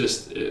said, it's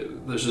just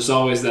there's just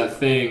always that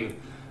thing,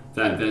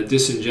 that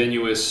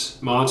disingenuous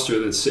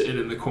monster that's sitting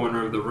in the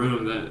corner of the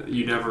room that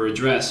you never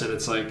address. And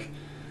it's like,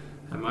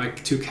 am I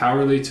too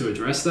cowardly to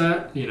address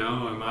that? You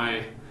know, am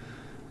I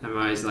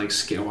like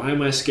scared? Why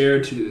am I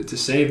scared to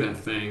say that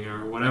thing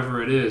or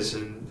whatever it is?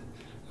 And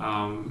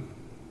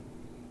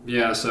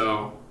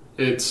so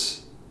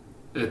it's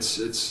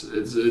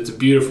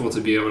beautiful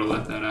to be able to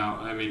let that out.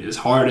 I mean, as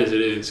hard as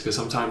it is, because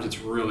sometimes it's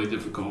really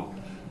difficult,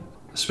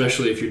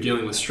 especially if you're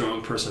dealing with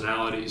strong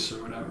personalities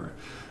or whatever.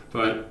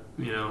 But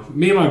you know,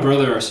 me and my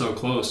brother are so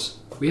close.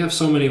 We have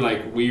so many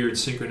like weird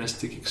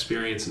synchronistic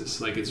experiences.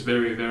 Like, it's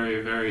very,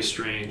 very, very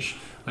strange,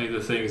 like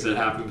the things that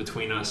happen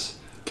betwing us.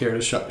 Care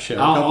to share a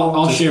couple?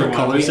 I'll share one.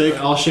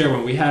 I'll share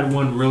one. We had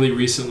one really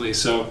recently.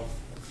 So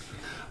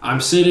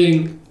I'm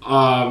sitting.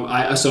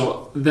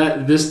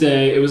 This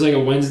day, it was like a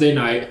Wednesday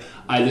night.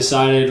 I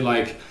decided,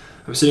 like,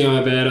 I'm sitting on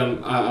my bed.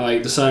 I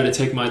decided to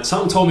take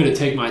something told me to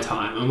take my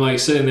time. I'm like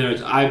sitting there.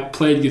 I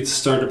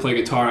started to play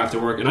guitar after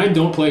work, and I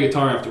don't play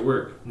guitar after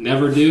work.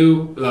 Never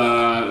do.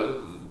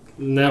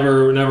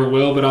 Never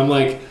will. But I'm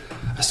like,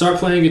 I start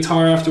playing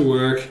guitar after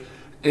work,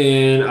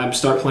 and I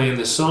start playing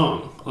this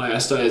song. Like,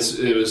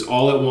 it was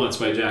All at Once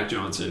by Jack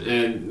Johnson,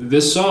 and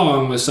this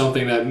song was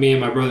something that me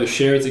and my brother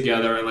shared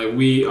together, and like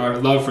our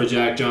love for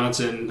Jack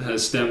Johnson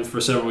has stemmed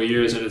for several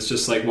years, and it's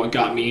just like what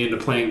got me into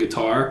playing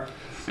guitar.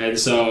 And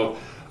so,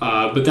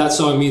 but that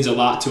song means a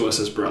lot to us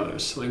as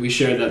brothers. Like, we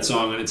shared that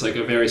song, and it's like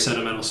a very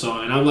sentimental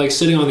song. And I'm like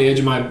sitting on the edge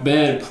of my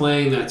bed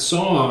playing that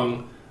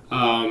song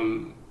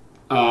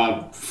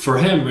for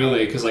him,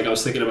 really, because like I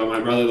was thinking about my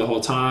brother the whole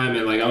time,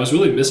 and like I was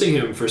really missing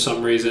him for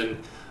some reason.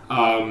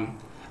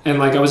 And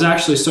like I was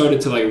actually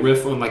started to like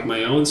riff on like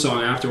my own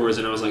song afterwards,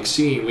 and I was like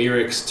singing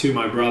lyrics to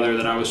my brother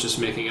that I was just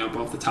making up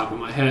off the top of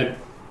my head.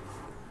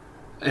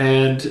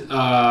 And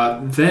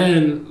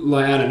then,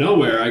 like, out of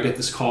nowhere, I get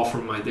this call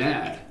from my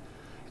dad,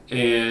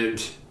 and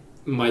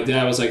my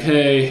dad was like,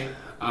 "Hey,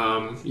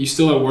 you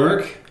still at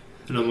work?"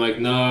 And I'm like,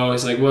 "No."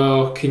 He's like,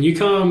 "Well, can you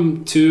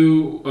come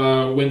to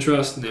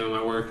Wintrust?" The name of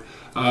my work.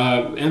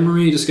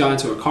 Anne-Marie just got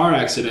into a car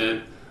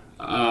accident.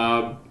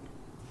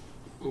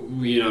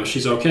 You know,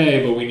 she's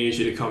okay, but we need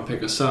you to come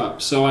pick us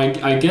up. So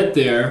I get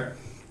there,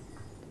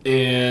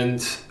 and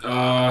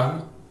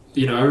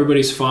you know,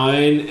 everybody's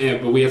fine,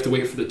 but we have to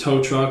wait for the tow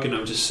truck, and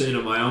I'm just sitting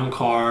in my own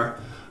car.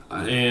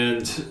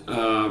 And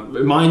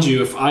mind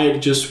you, if I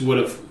just would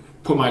have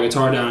put my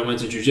guitar down and went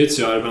to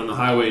jiu-jitsu, I'd have been on the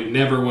highway,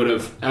 never would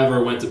have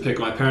ever went to pick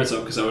my parents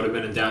up, because I would have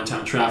been in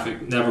downtown traffic,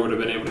 never would have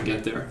been able to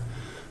get there.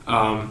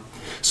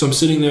 So I'm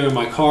sitting there in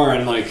my car,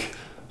 and like,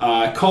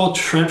 I called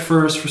Trent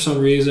first for some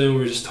reason.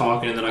 We were just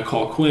talking, and then I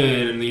called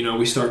Quinn, and you know,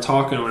 we start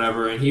talking or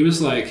whatever. And he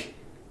was like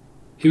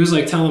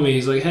telling me,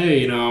 he's like, "Hey,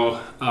 you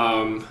know,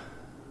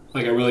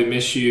 like I really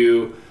miss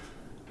you."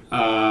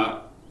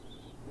 Like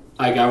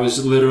I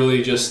was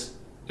literally just,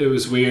 it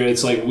was weird.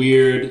 It's like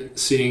weird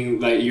seeing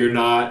that you're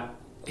not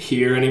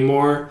here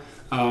anymore,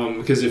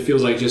 because it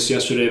feels like just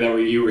yesterday that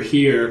you were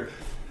here.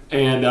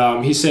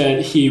 And he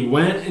said he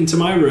went into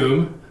my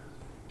room.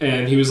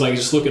 And he was like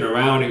just looking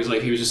around. He was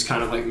just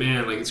kind of like,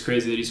 man, like it's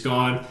crazy that he's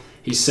gone.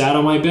 He sat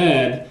on my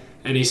bed,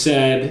 and he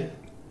said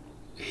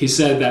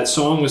that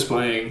song was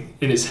playing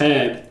in his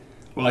head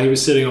while he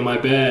was sitting on my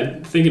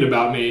bed thinking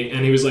about me.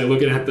 And he was like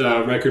looking at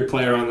the record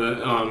player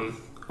on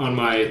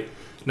my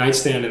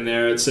nightstand in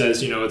there. It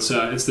says, you know, it's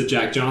the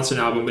Jack Johnson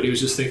album, but he was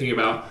just thinking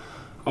about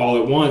All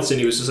at Once, and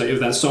he was just like, if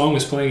that song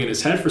was playing in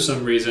his head for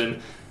some reason.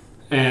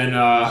 And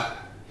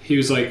he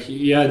was like,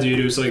 "Yeah, dude."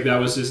 It was like,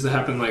 that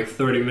happened like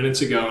 30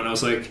 minutes ago. And I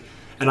was like,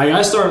 and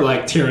I started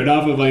like tearing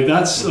up. I'm like,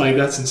 that's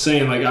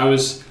insane. Like, I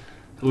was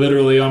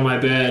literally on my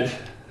bed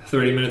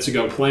 30 minutes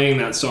ago playing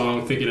that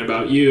song, thinking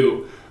about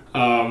you.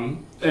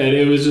 And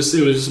it was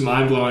just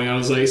mind blowing. I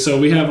was like, so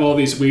we have all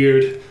these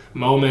weird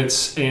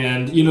moments.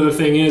 And you know, the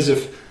thing is,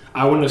 if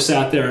I wouldn't have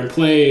sat there and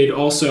played,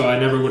 also I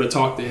never would have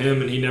talked to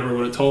him, and he never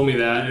would have told me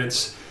that. And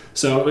it's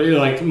so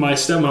like, my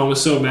stepmom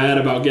was so mad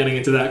about getting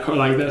into that car,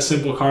 like that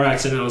simple car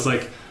accident. I was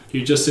like,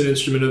 "You're just an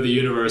instrument of the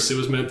universe. It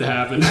was meant to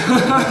happen."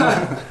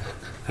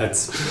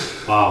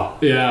 That's wow.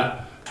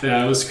 Yeah,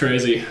 it was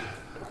crazy.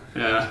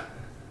 Yeah,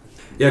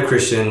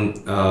 Christian,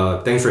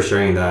 thanks for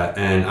sharing that.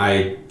 And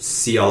I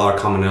see a lot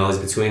of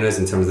commonalities between us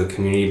in terms of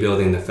community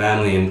building, the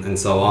family, and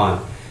so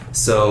on.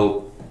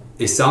 So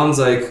it sounds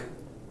like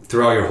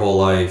throughout your whole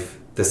life,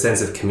 the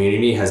sense of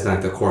community has been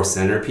like the core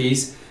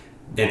centerpiece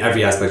in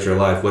every aspect of your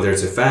life, whether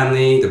it's your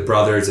family, the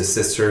brothers, the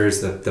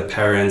sisters, the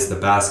parents, the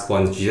basketball,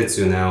 and the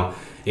jiu-jitsu now.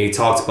 And you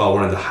talked about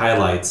one of the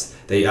highlights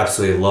that you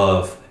absolutely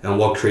love and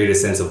what created a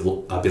sense of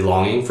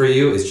belonging for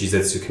you is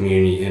jiu-jitsu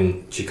community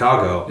in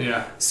Chicago.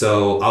 Yeah.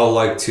 So I would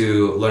like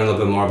to learn a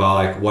little bit more about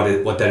like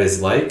what that is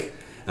like,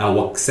 and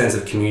what sense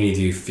of community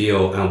do you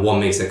feel, and what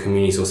makes that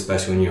community so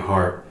special in your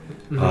heart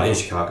in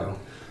Chicago.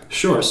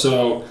 Sure.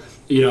 So,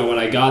 when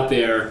I got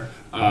there,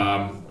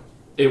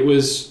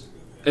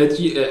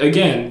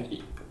 again,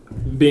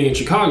 being in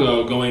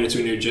Chicago, going into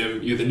a new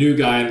gym, you're the new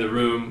guy in the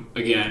room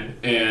again,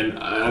 and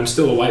I'm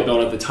still a white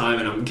belt at the time,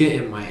 and I'm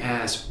getting my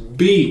ass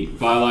beat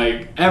by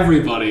like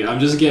everybody. I'm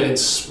just getting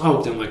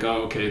smoked. I'm like,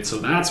 oh, okay, so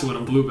that's what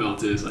a blue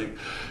belt is. Like,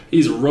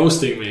 he's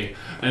roasting me,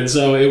 and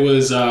so it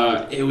was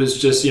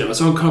just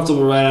it's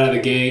uncomfortable right out of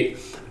the gate.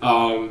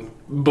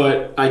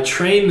 But I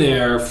trained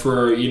there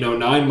for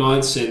 9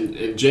 months,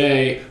 and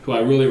Jay, who I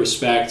really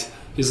respect.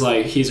 He's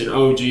an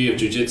OG of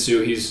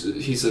jiu-jitsu.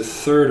 He's a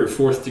 3rd or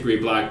 4th degree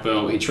black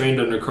belt. He trained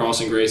under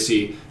Carlson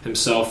Gracie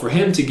himself. For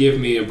him to give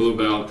me a blue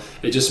belt,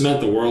 it just meant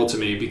the world to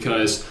me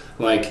because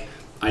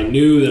I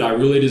knew that I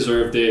really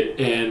deserved it.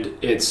 And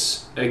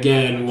it's,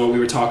 again, what we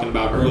were talking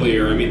about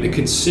earlier. I mean, the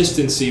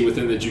consistency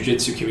within the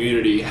jiu-jitsu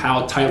community,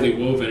 how tightly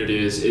woven it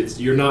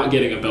is, you're not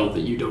getting a belt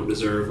that you don't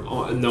deserve,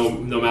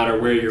 no matter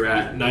where you're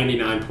at,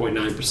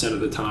 99.9%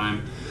 of the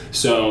time.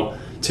 So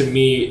to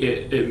me,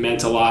 it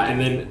meant a lot. And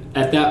then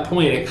at that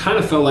point, it kind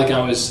of felt like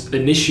I was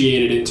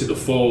initiated into the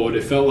fold.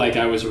 It felt like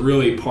I was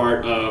really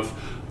part of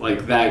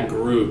like that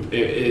group.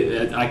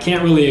 I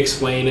can't really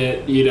explain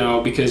it,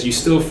 because you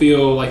still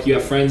feel like you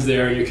have friends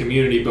there in your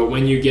community. But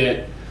when you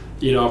get,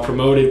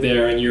 promoted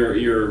there and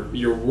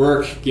your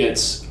work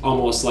gets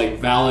almost like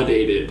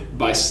validated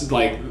by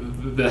like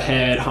the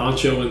head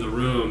honcho in the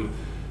room,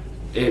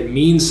 it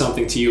means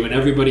something to you, and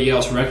everybody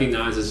else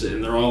recognizes it,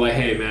 and they're all like,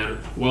 hey man,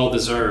 well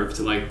deserved,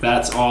 like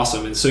that's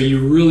awesome. And so you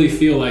really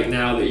feel like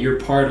now that you're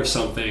part of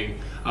something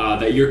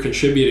that you're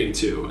contributing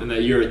to, and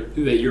that you're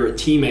a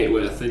teammate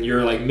with, and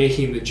you're like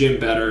making the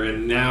gym better.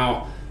 And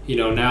now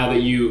now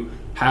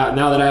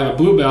that I have a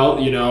blue belt,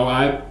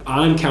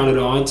 I'm counted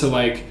on to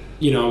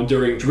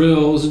during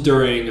drills,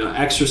 during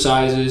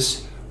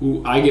exercises,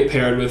 I get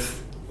paired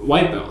with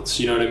white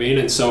belts, you know what I mean?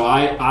 And so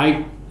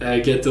I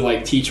get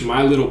to teach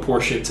my little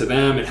portion to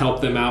them and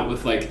help them out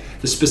with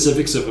the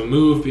specifics of a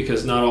move,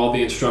 because not all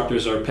the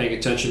instructors are paying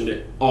attention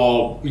to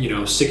all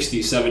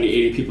 60, 70,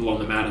 80 people on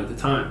the mat at the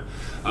time.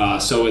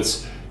 So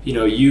it's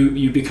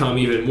you become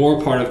even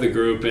more part of the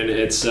group, and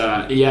it's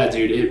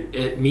dude,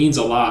 it means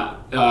a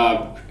lot.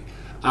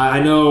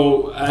 I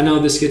know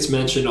this gets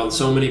mentioned on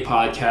so many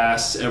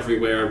podcasts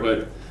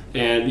everywhere,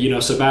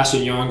 and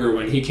Sebastian Younger,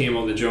 when he came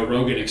on the Joe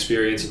Rogan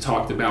Experience, and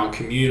talked about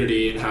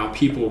community and how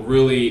people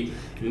really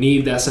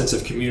need that sense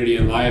of community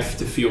in life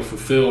to feel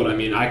fulfilled. I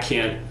mean, I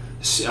can't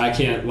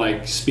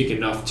speak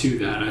enough to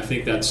that. I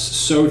think that's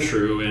so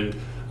true. And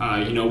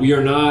we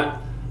are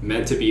not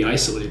meant to be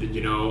isolated.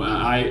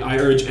 I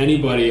urge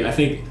anybody. I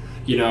think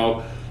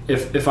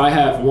if I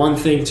have one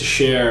thing to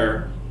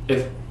share,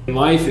 if in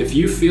life, if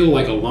you feel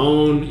like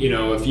alone,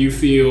 if you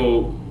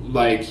feel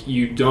like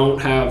you don't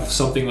have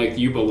something like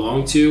you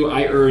belong to,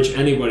 I urge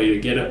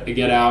anybody to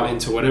get out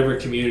into whatever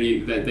community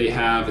that they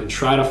have and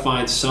try to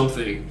find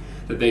something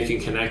that they can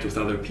connect with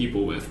other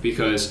people with,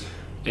 because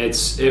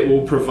it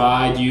will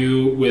provide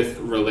you with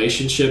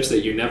relationships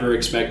that you never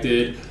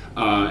expected,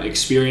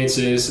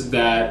 experiences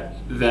that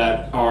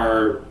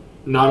are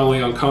not only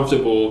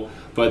uncomfortable,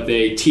 but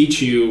they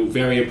teach you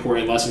very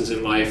important lessons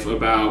in life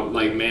about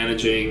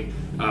managing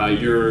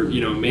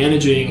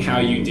managing how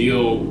you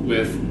deal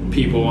with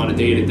people on a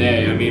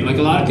day-to-day. I mean, a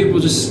lot of people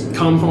just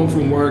come home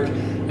from work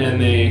and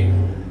they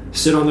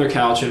sit on their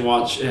couch and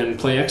watch and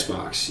play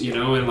Xbox, and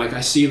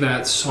I see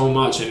that so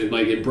much, and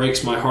it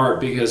breaks my heart,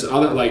 because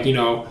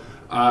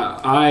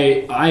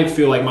I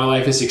feel like my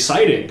life is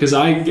exciting, because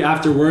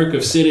after work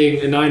of sitting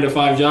a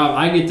 9-to-5 job,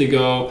 I get to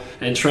go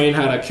and train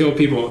how to kill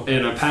people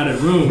in a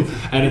padded room,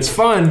 and it's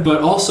fun.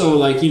 But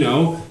also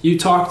you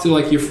talk to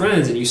your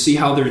friends and you see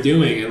how they're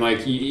doing,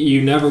 and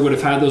you never would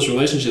have had those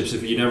relationships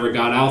if you never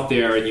got out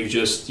there and you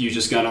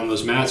just got on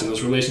those mats. And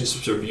those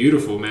relationships are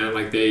beautiful, man.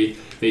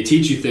 They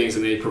teach you things,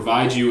 and they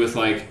provide you with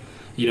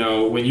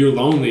when you're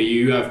lonely,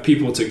 you have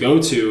people to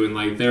go to, and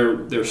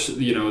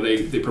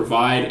they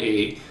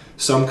provide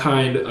some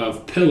kind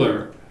of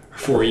pillar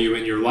for you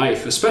in your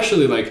life.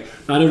 Especially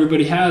not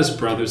everybody has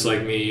brothers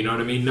like me, you know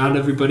what I mean? Not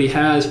everybody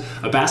has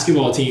a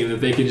basketball team that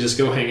they can just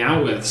go hang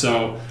out with.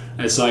 So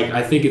it's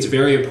I think it's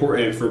very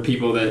important for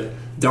people that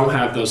don't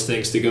have those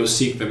things to go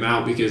seek them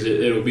out, because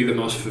it'll be the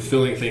most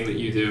fulfilling thing that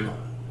you do.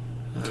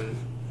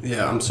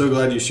 Yeah, I'm so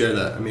glad you share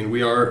that. I mean,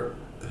 we are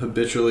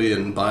habitually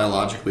and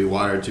biologically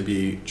wired to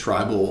be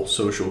tribal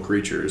social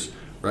creatures,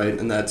 right?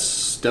 And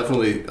that's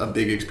definitely a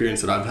big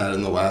experience that I've had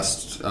in the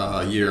last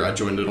year. I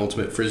joined an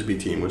ultimate frisbee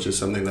team, which is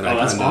something that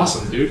that's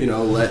awesome, dude.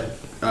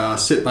 Let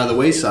sit by the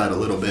wayside a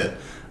little bit.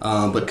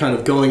 But kind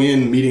of going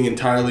in, meeting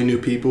entirely new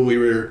people. We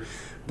were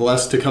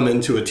blessed to come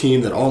into a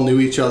team that all knew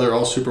each other,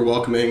 all super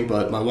welcoming,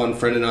 but my one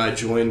friend and I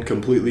joined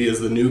completely as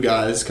the new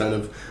guys. Kind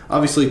of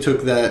obviously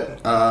took that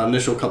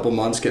initial couple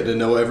months getting to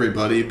know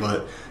everybody,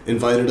 but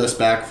invited us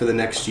back for the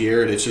next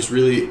year, and it's just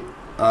really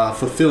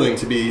fulfilling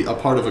to be a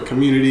part of a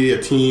community,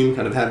 a team,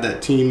 kind of have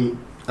that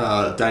team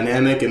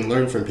dynamic and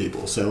learn from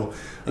people. So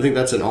I think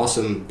that's an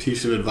awesome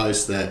piece of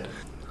advice that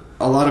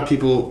a lot of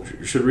people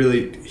should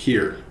really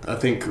hear. I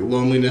think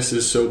loneliness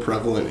is so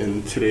prevalent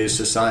in today's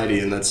society,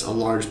 and that's a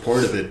large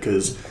part of it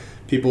because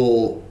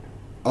people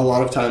a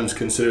lot of times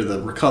consider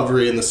the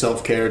recovery and the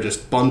self-care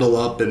just bundle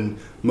up and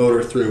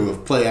motor through,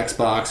 play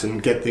Xbox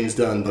and get things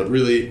done, but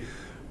really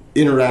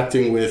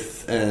interacting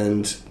with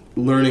and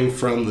learning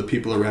from the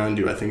people around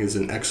you, I think, is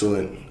an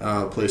excellent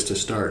place to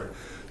start.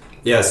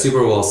 Yeah,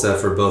 super well said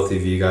for both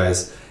of you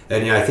guys.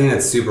 And yeah, I think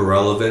that's super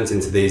relevant in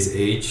today's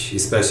age,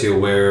 especially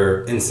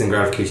where instant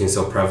gratification is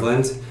so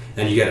prevalent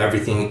and you get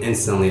everything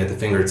instantly at the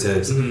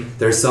fingertips. Mm-hmm.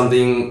 There's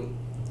something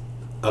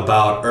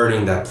about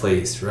earning that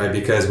place, right?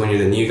 Because when you're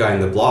the new guy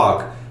in the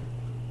block,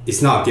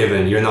 it's not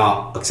given. You're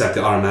not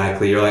accepted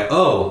automatically. You're like,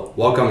 oh,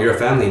 welcome, you're a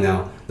family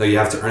now. No, you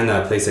have to earn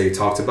that place that you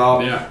talked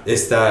about. Yeah.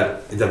 It's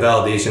the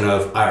validation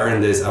of, I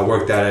earned this, I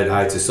worked at it,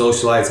 I have to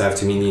socialize, I have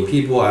to meet new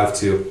people, I have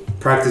to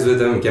practice with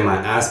them, get my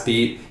ass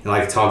beat, and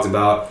like I talked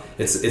about,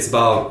 it's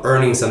about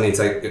earning something. It's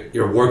like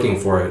you're working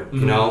for it,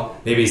 you know?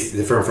 Maybe it's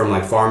different from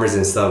like farmers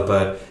and stuff,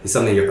 but it's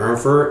something you earn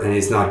for and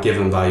it's not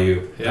given by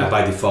you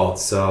by default.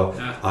 So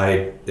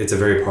it's a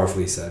very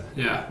powerfully said.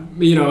 Yeah.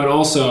 And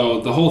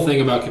also the whole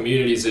thing about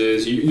communities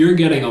is you're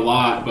getting a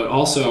lot, but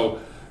also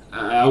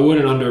I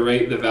wouldn't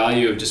underrate the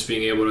value of just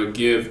being able to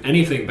give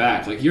anything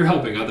back. Like you're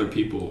helping other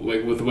people,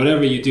 like with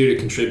whatever you do to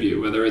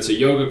contribute, whether it's a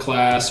yoga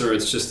class or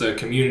it's just a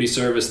community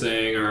service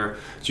thing or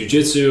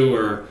jiu-jitsu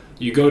or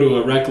you go to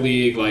a rec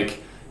league.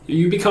 Like when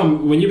you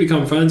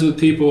become friends with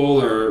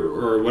people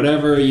or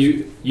whatever,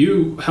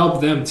 you help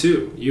them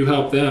too. You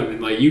help them,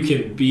 and like you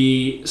can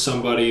be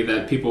somebody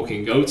that people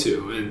can go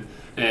to,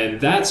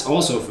 and that's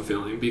also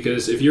fulfilling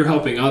because if you're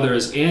helping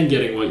others and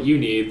getting what you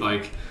need,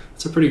 like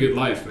it's a pretty good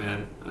life,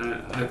 man.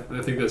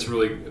 I think that's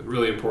really,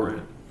 really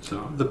important.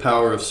 So the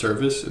power of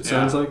service, it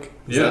sounds like.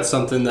 Is that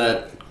something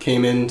that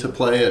came into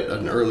play at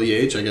an early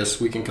age? I guess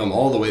we can come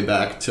all the way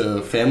back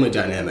to family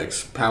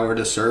dynamics. Power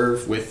to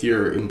serve with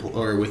your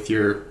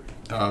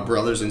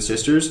brothers and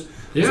sisters.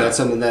 Yeah. Is that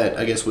something that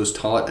I guess was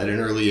taught at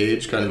an early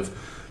age, kind of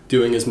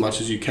doing as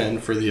much as you can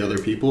for the other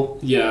people?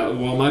 Yeah.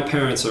 Well, my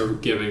parents are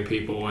giving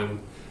people,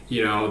 and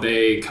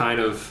they kind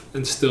of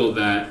instilled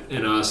that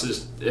in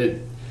us.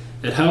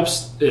 It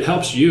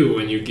helps you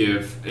when you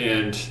give,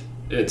 and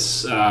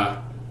it's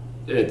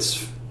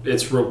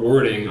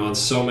rewarding on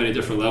so many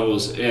different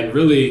levels, and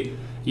really,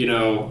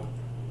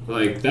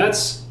 like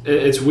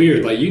it's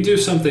weird. Like you do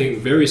something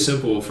very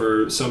simple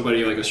for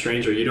somebody like a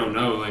stranger you don't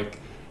know. Like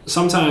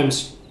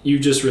sometimes you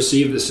just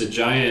receive this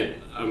giant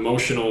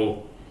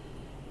emotional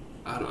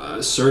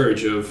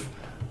surge of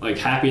like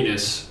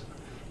happiness,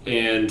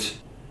 and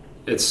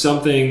it's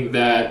something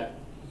that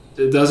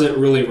it doesn't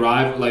really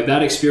rival. Like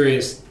that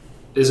experience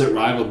isn't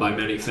rivaled by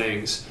many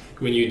things.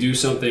 When you do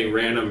something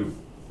random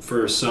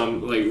for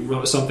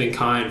something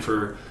kind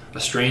for a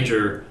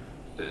stranger,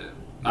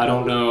 I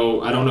don't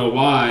know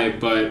why,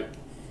 but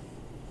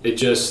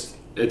it's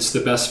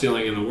the best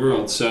feeling in the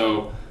world.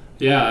 So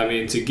yeah, I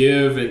mean, to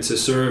give and to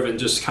serve and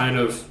just kind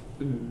of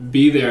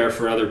be there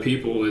for other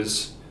people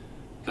is,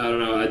 I don't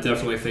know, I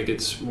definitely think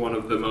it's one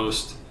of the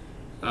most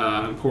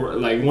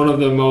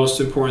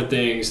important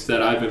things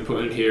that I've been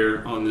put in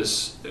here on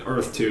this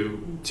earth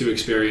to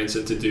experience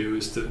and to do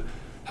is to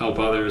help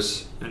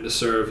others and to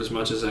serve as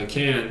much as I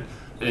can.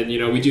 And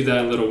we do that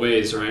in little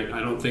ways, right? I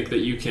don't think that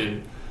you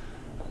can,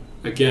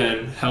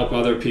 again, help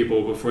other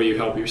people before you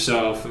help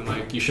yourself, and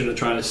like you shouldn't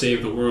try to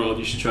save the world,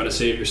 you should try to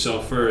save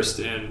yourself first.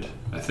 And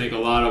I think a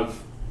lot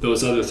of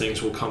those other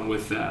things will come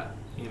with that.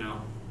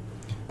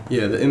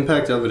 Yeah, the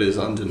impact of it is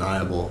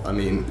undeniable. I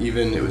mean,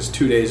 even it was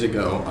 2 days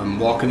ago, I'm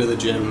walking to the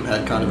gym,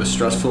 had kind of a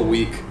stressful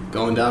week,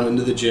 going down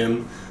into the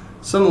gym.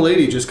 Some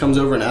lady just comes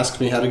over and asks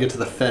me how to get to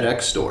the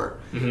FedEx store.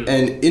 Mm-hmm.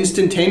 And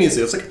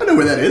instantaneously, it's like, I know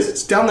where that is.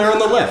 It's down there on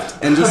the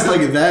left. And just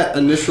like that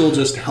initial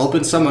just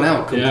helping someone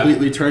out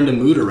completely turned a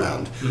mood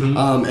around.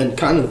 Mm-hmm. And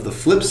kind of the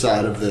flip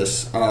side of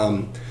this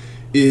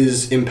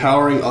is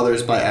empowering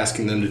others by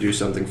asking them to do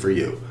something for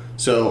you.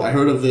 So I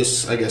heard of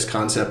this, I guess,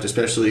 concept,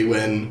 especially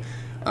when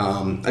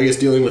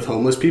dealing with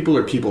homeless people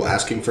or people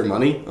asking for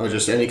money or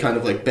just any kind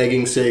of like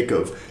begging sake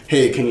of,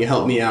 hey, can you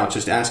help me out?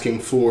 Just asking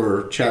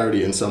for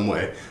charity in some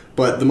way.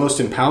 But the most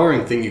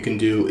empowering thing you can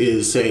do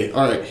is say,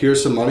 all right,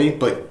 here's some money,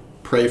 but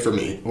pray for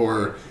me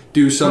or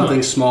do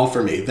something small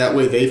for me. That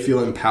way they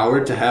feel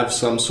empowered to have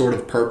some sort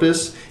of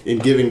purpose in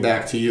giving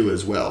back to you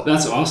as well.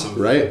 That's awesome.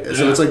 Right? Yeah.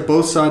 So it's like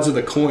both sides of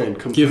the coin.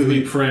 Give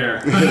me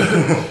prayer.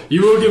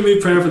 You will give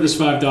me prayer for this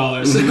 $5.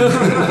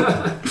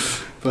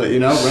 But,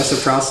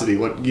 reciprocity,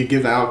 what you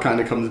give out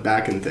kind of comes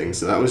back in things.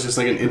 So that was just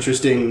like an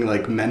interesting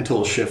like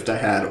mental shift I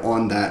had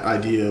on that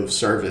idea of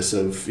service,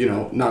 of,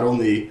 not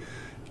only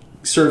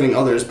serving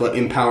others, but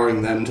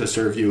empowering them to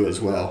serve you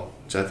as well,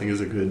 which I think is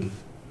a good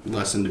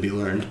lesson to be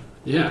learned.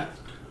 Yeah,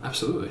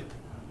 absolutely.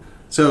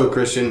 So,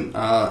 Christian,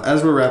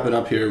 as we're wrapping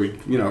up here, we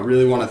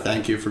really want to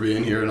thank you for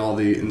being here and all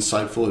the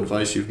insightful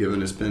advice you've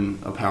given. It's been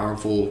a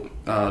powerful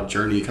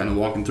journey, kind of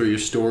walking through your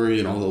story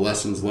and all the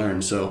lessons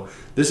learned. So,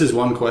 this is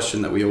one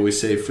question that we always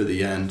save for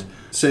the end.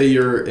 Say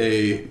you're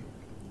a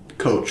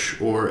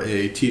coach or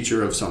a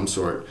teacher of some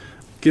sort,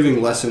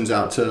 giving lessons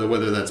out to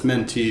whether that's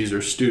mentees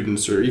or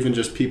students or even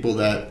just people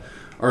that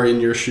are in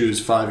your shoes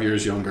 5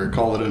 years younger,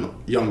 call it a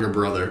younger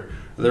brother.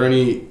 Are there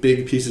any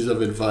big pieces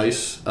of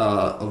advice,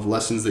 of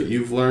lessons that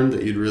you've learned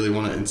that you'd really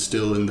want to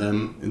instill in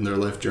them in their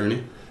life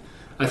journey?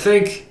 I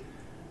think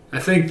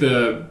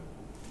the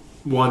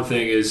one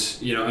thing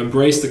is,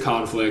 embrace the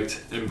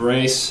conflict,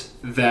 embrace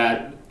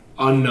that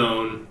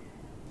unknown,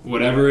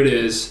 whatever it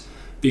is,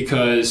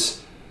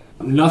 because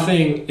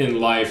nothing in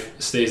life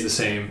stays the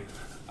same.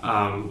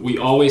 We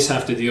always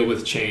have to deal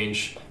with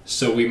change,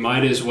 so we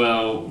might as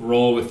well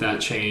roll with that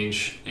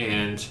change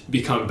and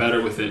become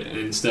better with it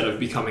instead of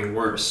becoming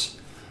worse.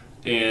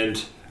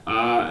 And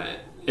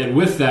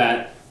with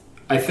that,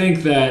 I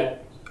think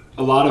that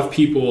a lot of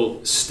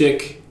people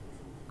stick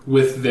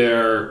with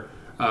their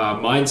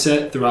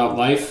mindset throughout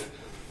life.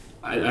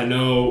 I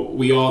know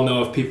we all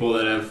know of people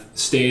that have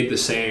stayed the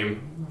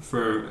same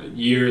for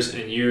years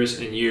and years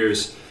and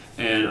years.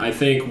 And I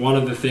think one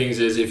of the things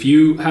is if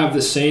you have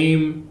the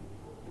same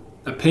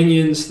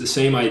opinions, the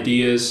same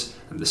ideas,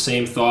 the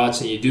same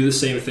thoughts, and you do the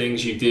same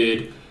things you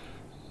did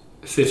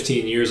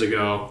 15 years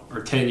ago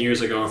or 10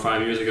 years ago or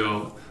 5 years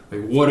ago,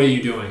 like, what are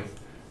you doing?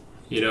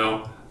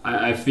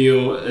 I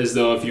feel as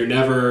though if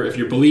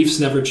your beliefs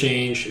never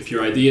change, if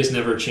your ideas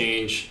never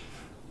change,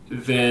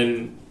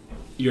 then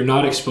you're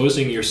not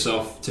exposing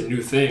yourself to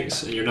new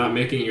things, and you're not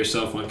making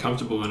yourself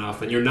uncomfortable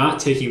enough, and you're not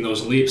taking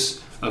those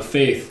leaps of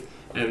faith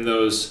and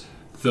those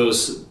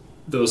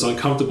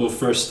uncomfortable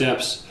first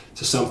steps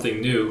to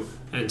something new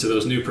and to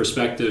those new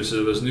perspectives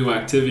or those new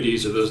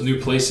activities or those new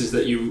places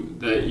that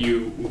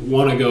you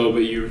want to go,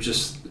 but you're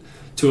just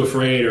too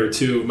afraid or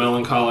too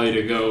melancholy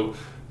to go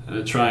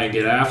try and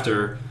get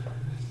after.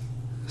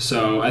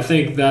 So I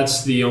think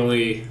that's the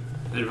only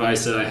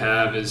advice that I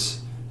have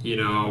is,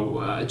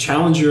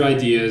 challenge your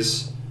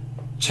ideas,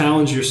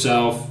 challenge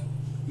yourself,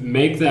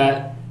 do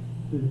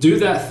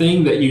that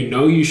thing that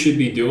you should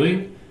be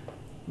doing,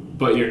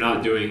 but you're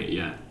not doing it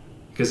yet.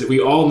 Because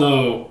we all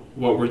know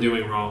what we're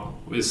doing wrong.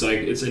 It's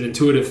an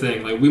intuitive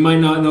thing. Like, we might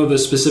not know the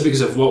specifics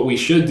of what we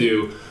should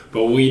do,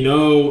 but we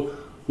know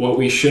what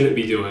we shouldn't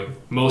be doing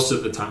most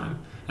of the time.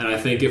 And I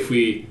think if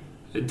we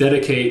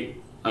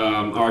dedicate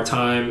our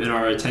time and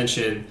our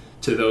attention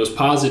to those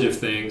positive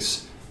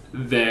things,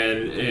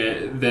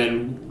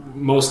 then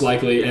most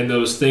likely, and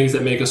those things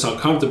that make us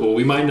uncomfortable,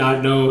 we might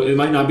not know, it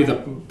might not be the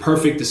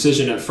perfect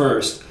decision at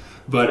first,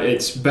 but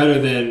it's better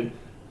than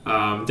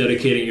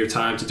dedicating your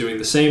time to doing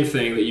the same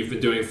thing that you've been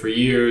doing for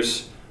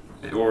years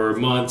or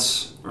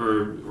months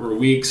or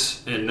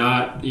weeks and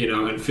not,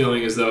 and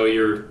feeling as though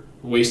you're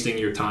wasting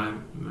your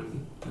time.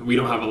 And we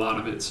don't have a lot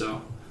of it,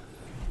 so.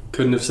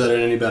 Couldn't have said it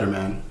any better,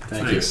 man.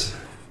 Thanks.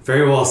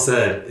 Very well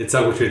said. It's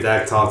like what your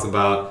dad talked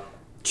about.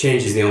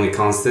 Change is the only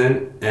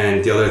constant.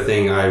 And the other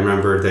thing I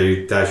remember that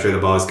your dad shared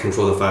about is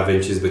control the 5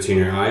 inches between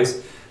your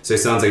eyes. So it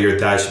sounds like your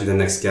dad should be the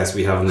next guest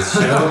we have on this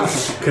show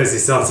because it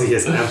sounds like he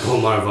has an ample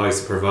amount of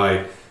advice to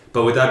provide.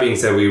 But with that being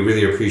said, we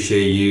really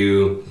appreciate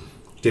you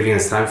giving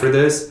us time for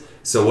this.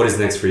 So what is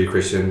next for you,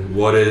 Christian?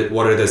 What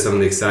are some of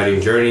the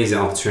exciting journeys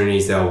and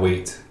opportunities that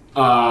await?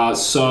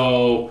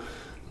 So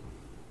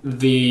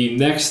the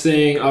next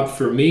thing up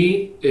for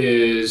me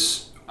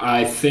is,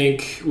 I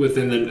think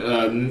within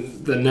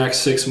the next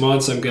 6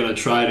 months, I'm going to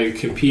try to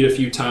compete a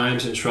few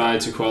times and try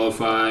to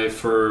qualify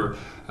for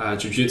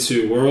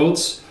Jiu-Jitsu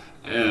Worlds,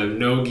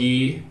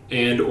 no-gi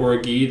and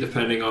or gi,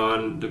 depending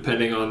on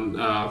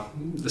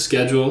the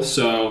schedule.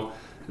 So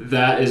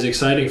that is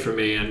exciting for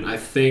me, and I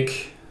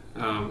think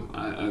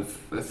I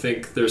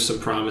think there's some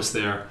promise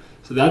there.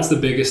 So that's the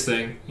biggest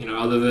thing.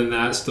 Other than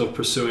that, still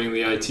pursuing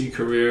the IT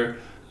career.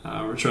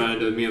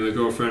 Me and the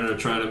girlfriend are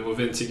trying to move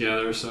in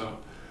together. So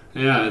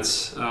yeah,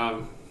 it's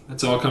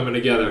all coming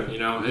together.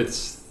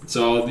 It's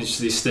all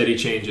these steady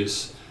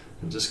changes.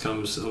 It just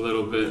comes a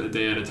little bit a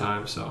day at a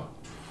time. So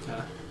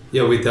yeah.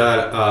 Yeah, with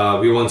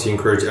that, we want to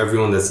encourage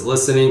everyone that's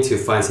listening to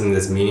find something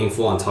that's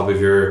meaningful on top of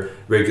your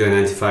regular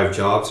 9-to-5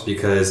 jobs,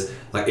 because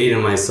like Aiden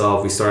and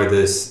myself, we started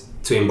this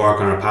to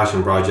embark on our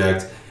passion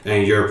project,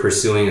 and you're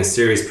pursuing a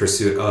serious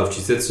pursuit of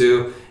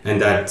Jiu-Jitsu, and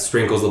that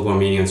sprinkles a little more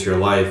meaning into your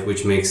life,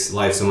 which makes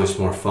life so much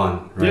more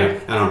fun, right? Yeah.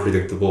 And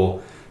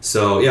unpredictable.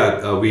 So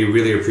yeah, we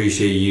really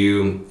appreciate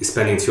you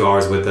spending 2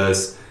 hours with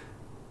us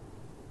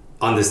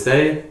on this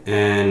day,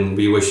 and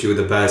we wish you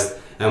the best.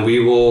 And we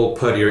will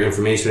put your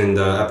information in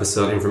the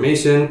episode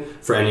information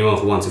for anyone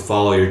who wants to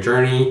follow your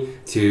journey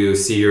to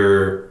see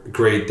your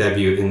great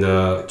debut in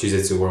the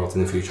jiu-jitsu world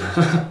in the future.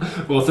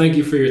 Well, thank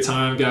you for your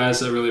time,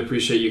 guys. I really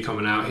appreciate you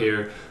coming out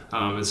here.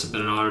 It's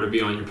been an honor to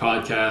be on your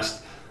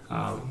podcast.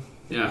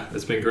 Yeah,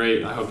 it's been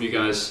great. I hope you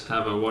guys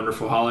have a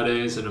wonderful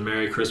holidays and a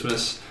Merry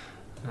Christmas,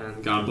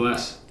 and God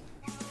bless.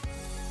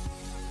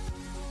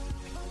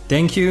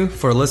 Thank you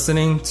for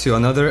listening to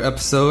another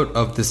episode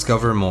of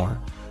Discover More.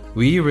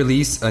 We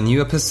release a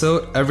new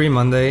episode every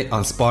Monday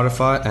on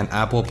Spotify and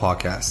Apple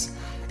Podcasts,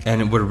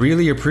 and would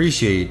really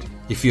appreciate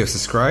if you have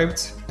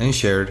subscribed and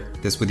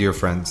shared this with your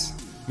friends.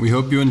 We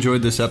hope you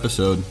enjoyed this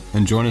episode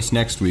and join us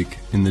next week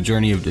in the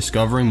journey of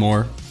discovering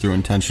more through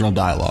intentional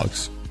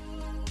dialogues.